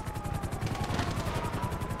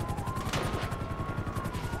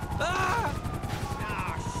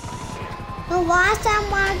 The last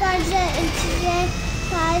time I got it incident,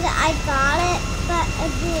 guys, I got it, but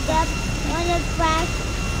it blew up when it back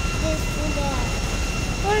this today.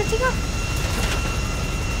 Where did he go?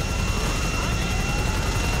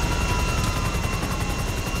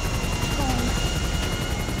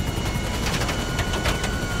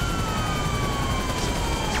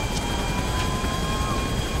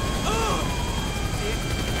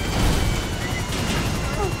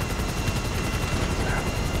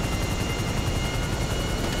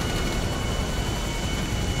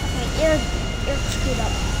 You're screwed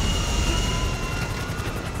up.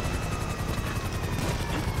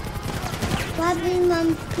 Why do mom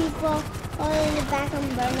people all in the back and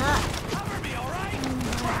burn up? Cover me, alright?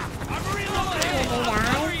 I'm Will reloading! they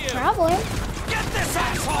die? Probably. Get this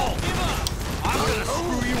asshole! I'm gonna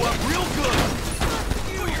screw you up real good!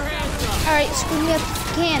 Put your hands up! All right, screw me up if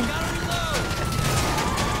you can.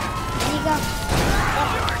 There you go.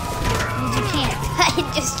 You can't. I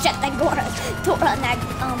just shut the door on that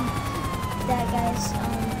guy's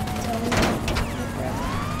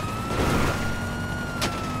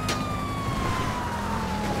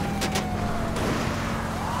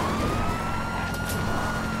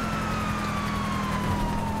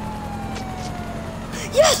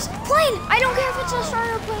Yes! Plane! I don't care if it's a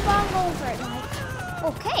starter plane, but I'm going for it. Like,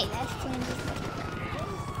 okay, that's plane.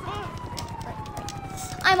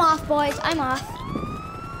 I'm off, boys. I'm off.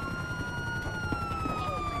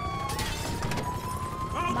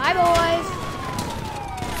 Bye, boys.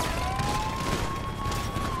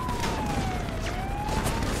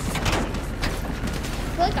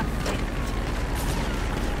 Click up.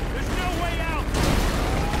 There's no way out!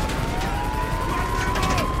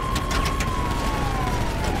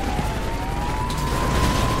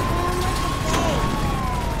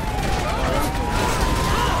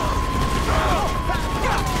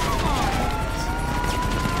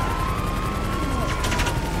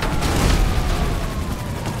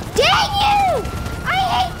 Dang you! I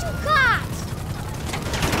hate you cops!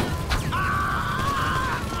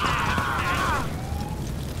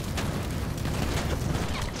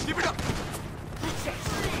 Keep it up!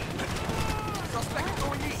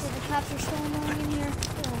 So the cops are still annoying in here.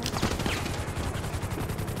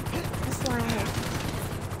 That's why I hate them.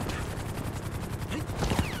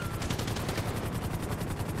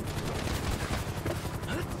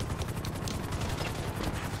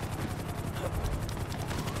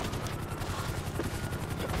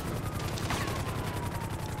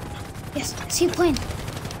 Yes, I see a plane.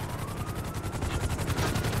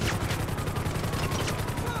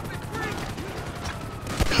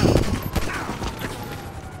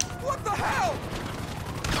 What the hell?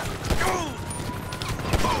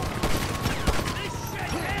 This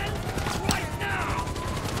shit ends right now!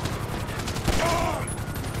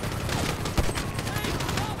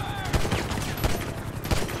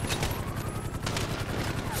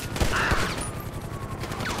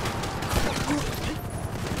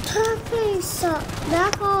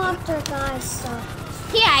 That helicopter guy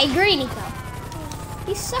sucks. Yeah, I agree, Nico.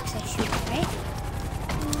 He sucks at shooting, right?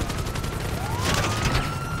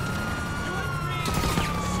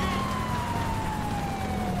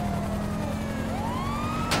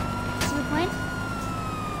 See the plane?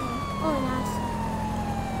 Oh, nice.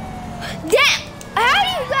 Damn! How do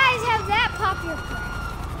you guys have that popular plane?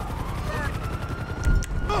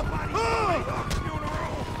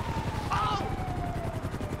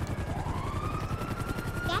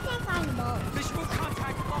 That can't find the ball. Visual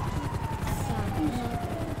contact lost.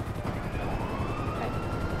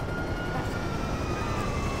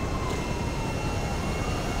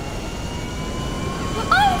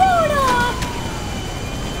 I'm going off!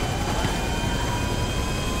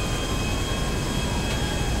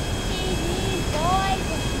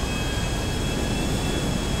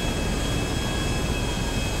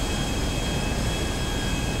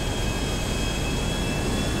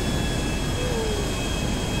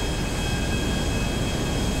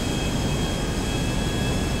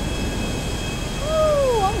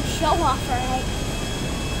 Ooh, I'm a show off, right?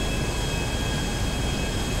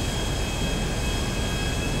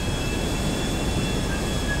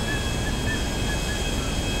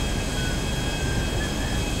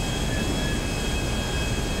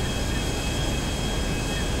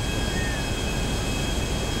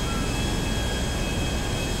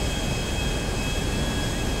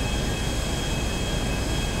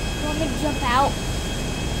 You want me to jump out?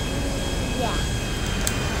 Yeah.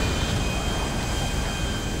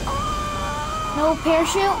 No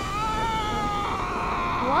parachute?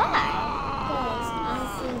 Why? Because I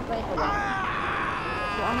see breakaway.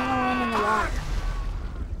 Well, I'm gonna land in the water.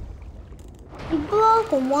 You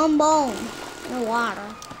broke one bone in the water.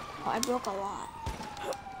 Oh, I broke a lot.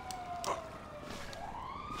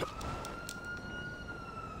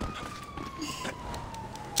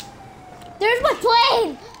 There's my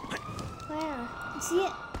plane! Where? You see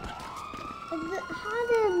it? How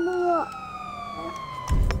did it blow up?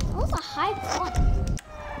 That was a high point.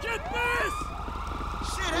 Get this!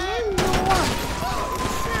 It didn't blow up.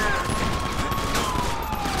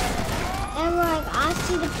 And like, I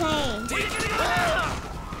see the plane.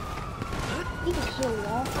 You can hit a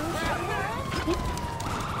wall first.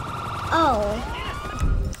 Oh.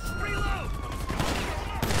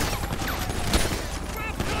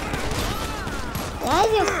 That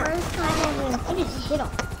is your first time ever. I just hit him.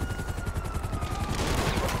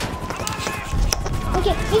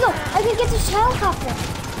 Okay, Nico, I can get this helicopter.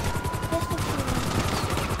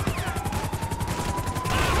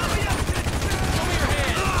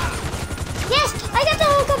 Yes, I got the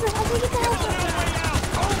helicopter. I can get the helicopter.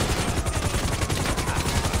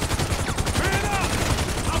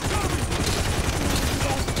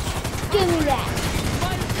 Give me that.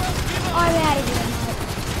 I'm out of here, Mike.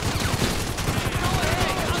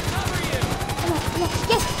 Come on, come on.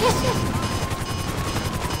 Yes, yes, yes.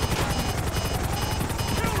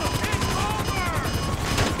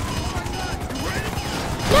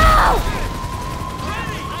 No!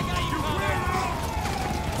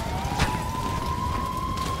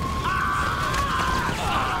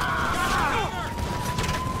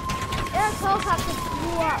 Their helicopter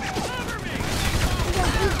blew up.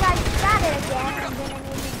 Because these guys got it again, and then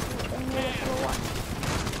it made it blow up.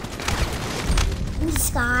 In the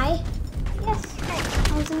sky? Yes.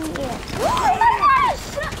 I was in the air. Oh my gosh!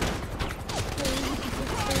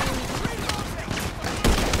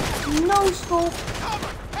 No scope.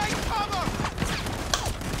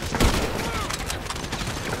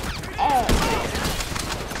 Hey.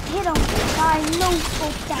 Hit him. I no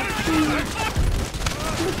scope that dude.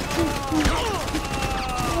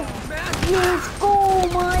 Let's go,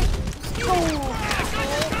 Mike. Let's go.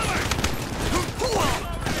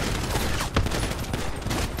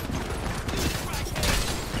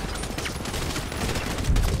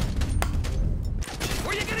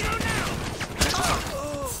 Where you gonna go now?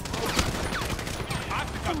 I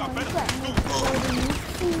think I got better.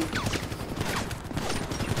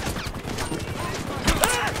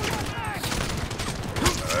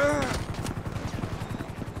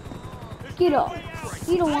 Get up.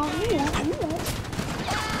 You don't want me. You want.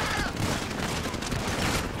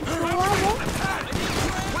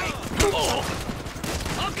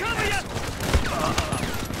 I'll cover you!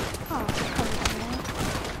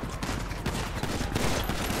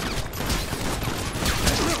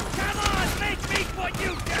 Come on, make me put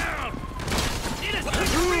you down! Need a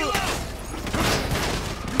quick reload!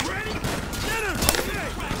 You ready? Get him!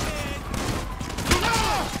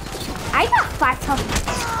 I got 5,000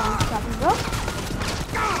 bro.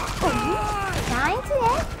 Oh, you dying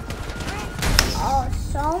today? Oh,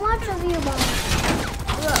 so much of you, Mom.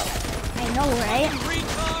 Bro, I know, right?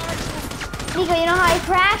 Nico, you know how I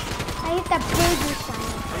crashed? I hit that burger sign.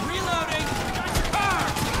 Reloading!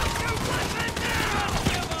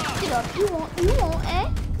 Get up. You won't, eh?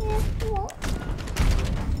 Yeah, you won't.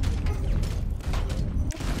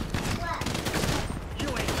 You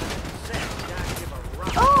ain't set. Gotta give a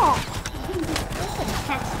rock. Oh! This is a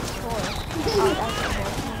Texas toy. Oh, that's a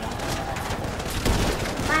boy.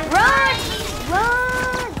 Run!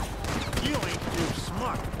 Run! You ain't too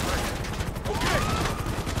smart. Okay,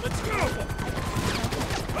 let's go.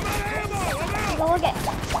 I'm out of ammo. I'm out. Go look at.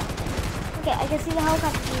 Okay, I can see the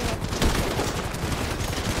helicopter here.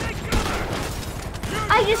 Take cover.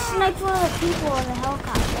 I just sniped one of the people in the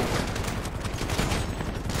helicopter.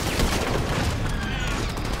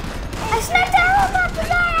 I sniped the helicopter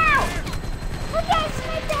guy out! Look, I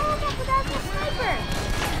sniped the helicopter guy with a sniper.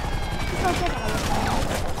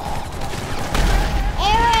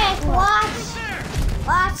 Eric, watch.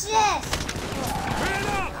 Watch this. Turn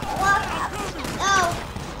up. Watch. No,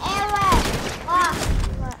 Eric, watch.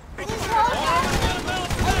 This whole thing is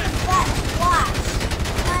watch.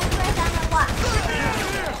 My first time to watch.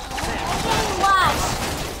 Again, watch.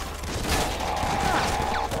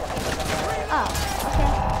 Oh,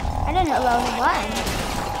 okay. I didn't know that was a button.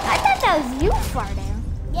 I thought that was you farting.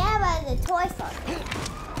 Yeah, but the toy fart.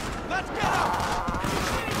 Let's go.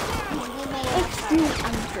 Excuse me,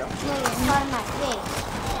 I'm joking. No, it's part of my face.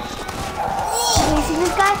 You see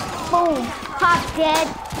this guy? Boom. Cop dead.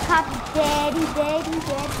 Cop dead. He's dead. He's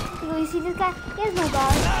dead. You see this guy? He has no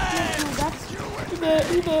guts. He has no guts. He dead.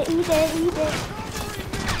 He dead. He dead. He dead.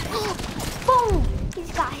 Boom. He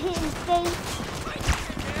just got hit in the face.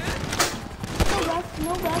 No guts.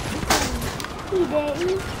 No guts. He dead.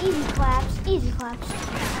 Easy claps. Easy claps.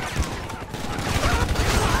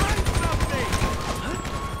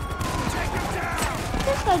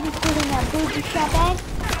 This guy just put in that booty shot bag.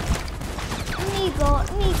 Amigo,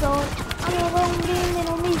 I'm a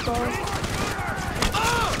little amigo.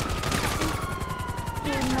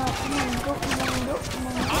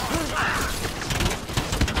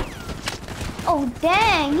 Oh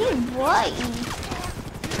dang, he's bloody.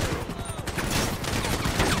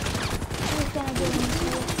 He's gonna get into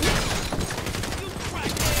it.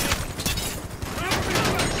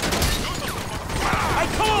 I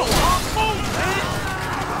told you. Move, man.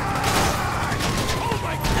 Oh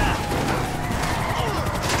my God.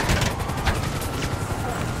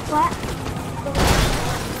 What?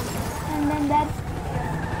 And then that's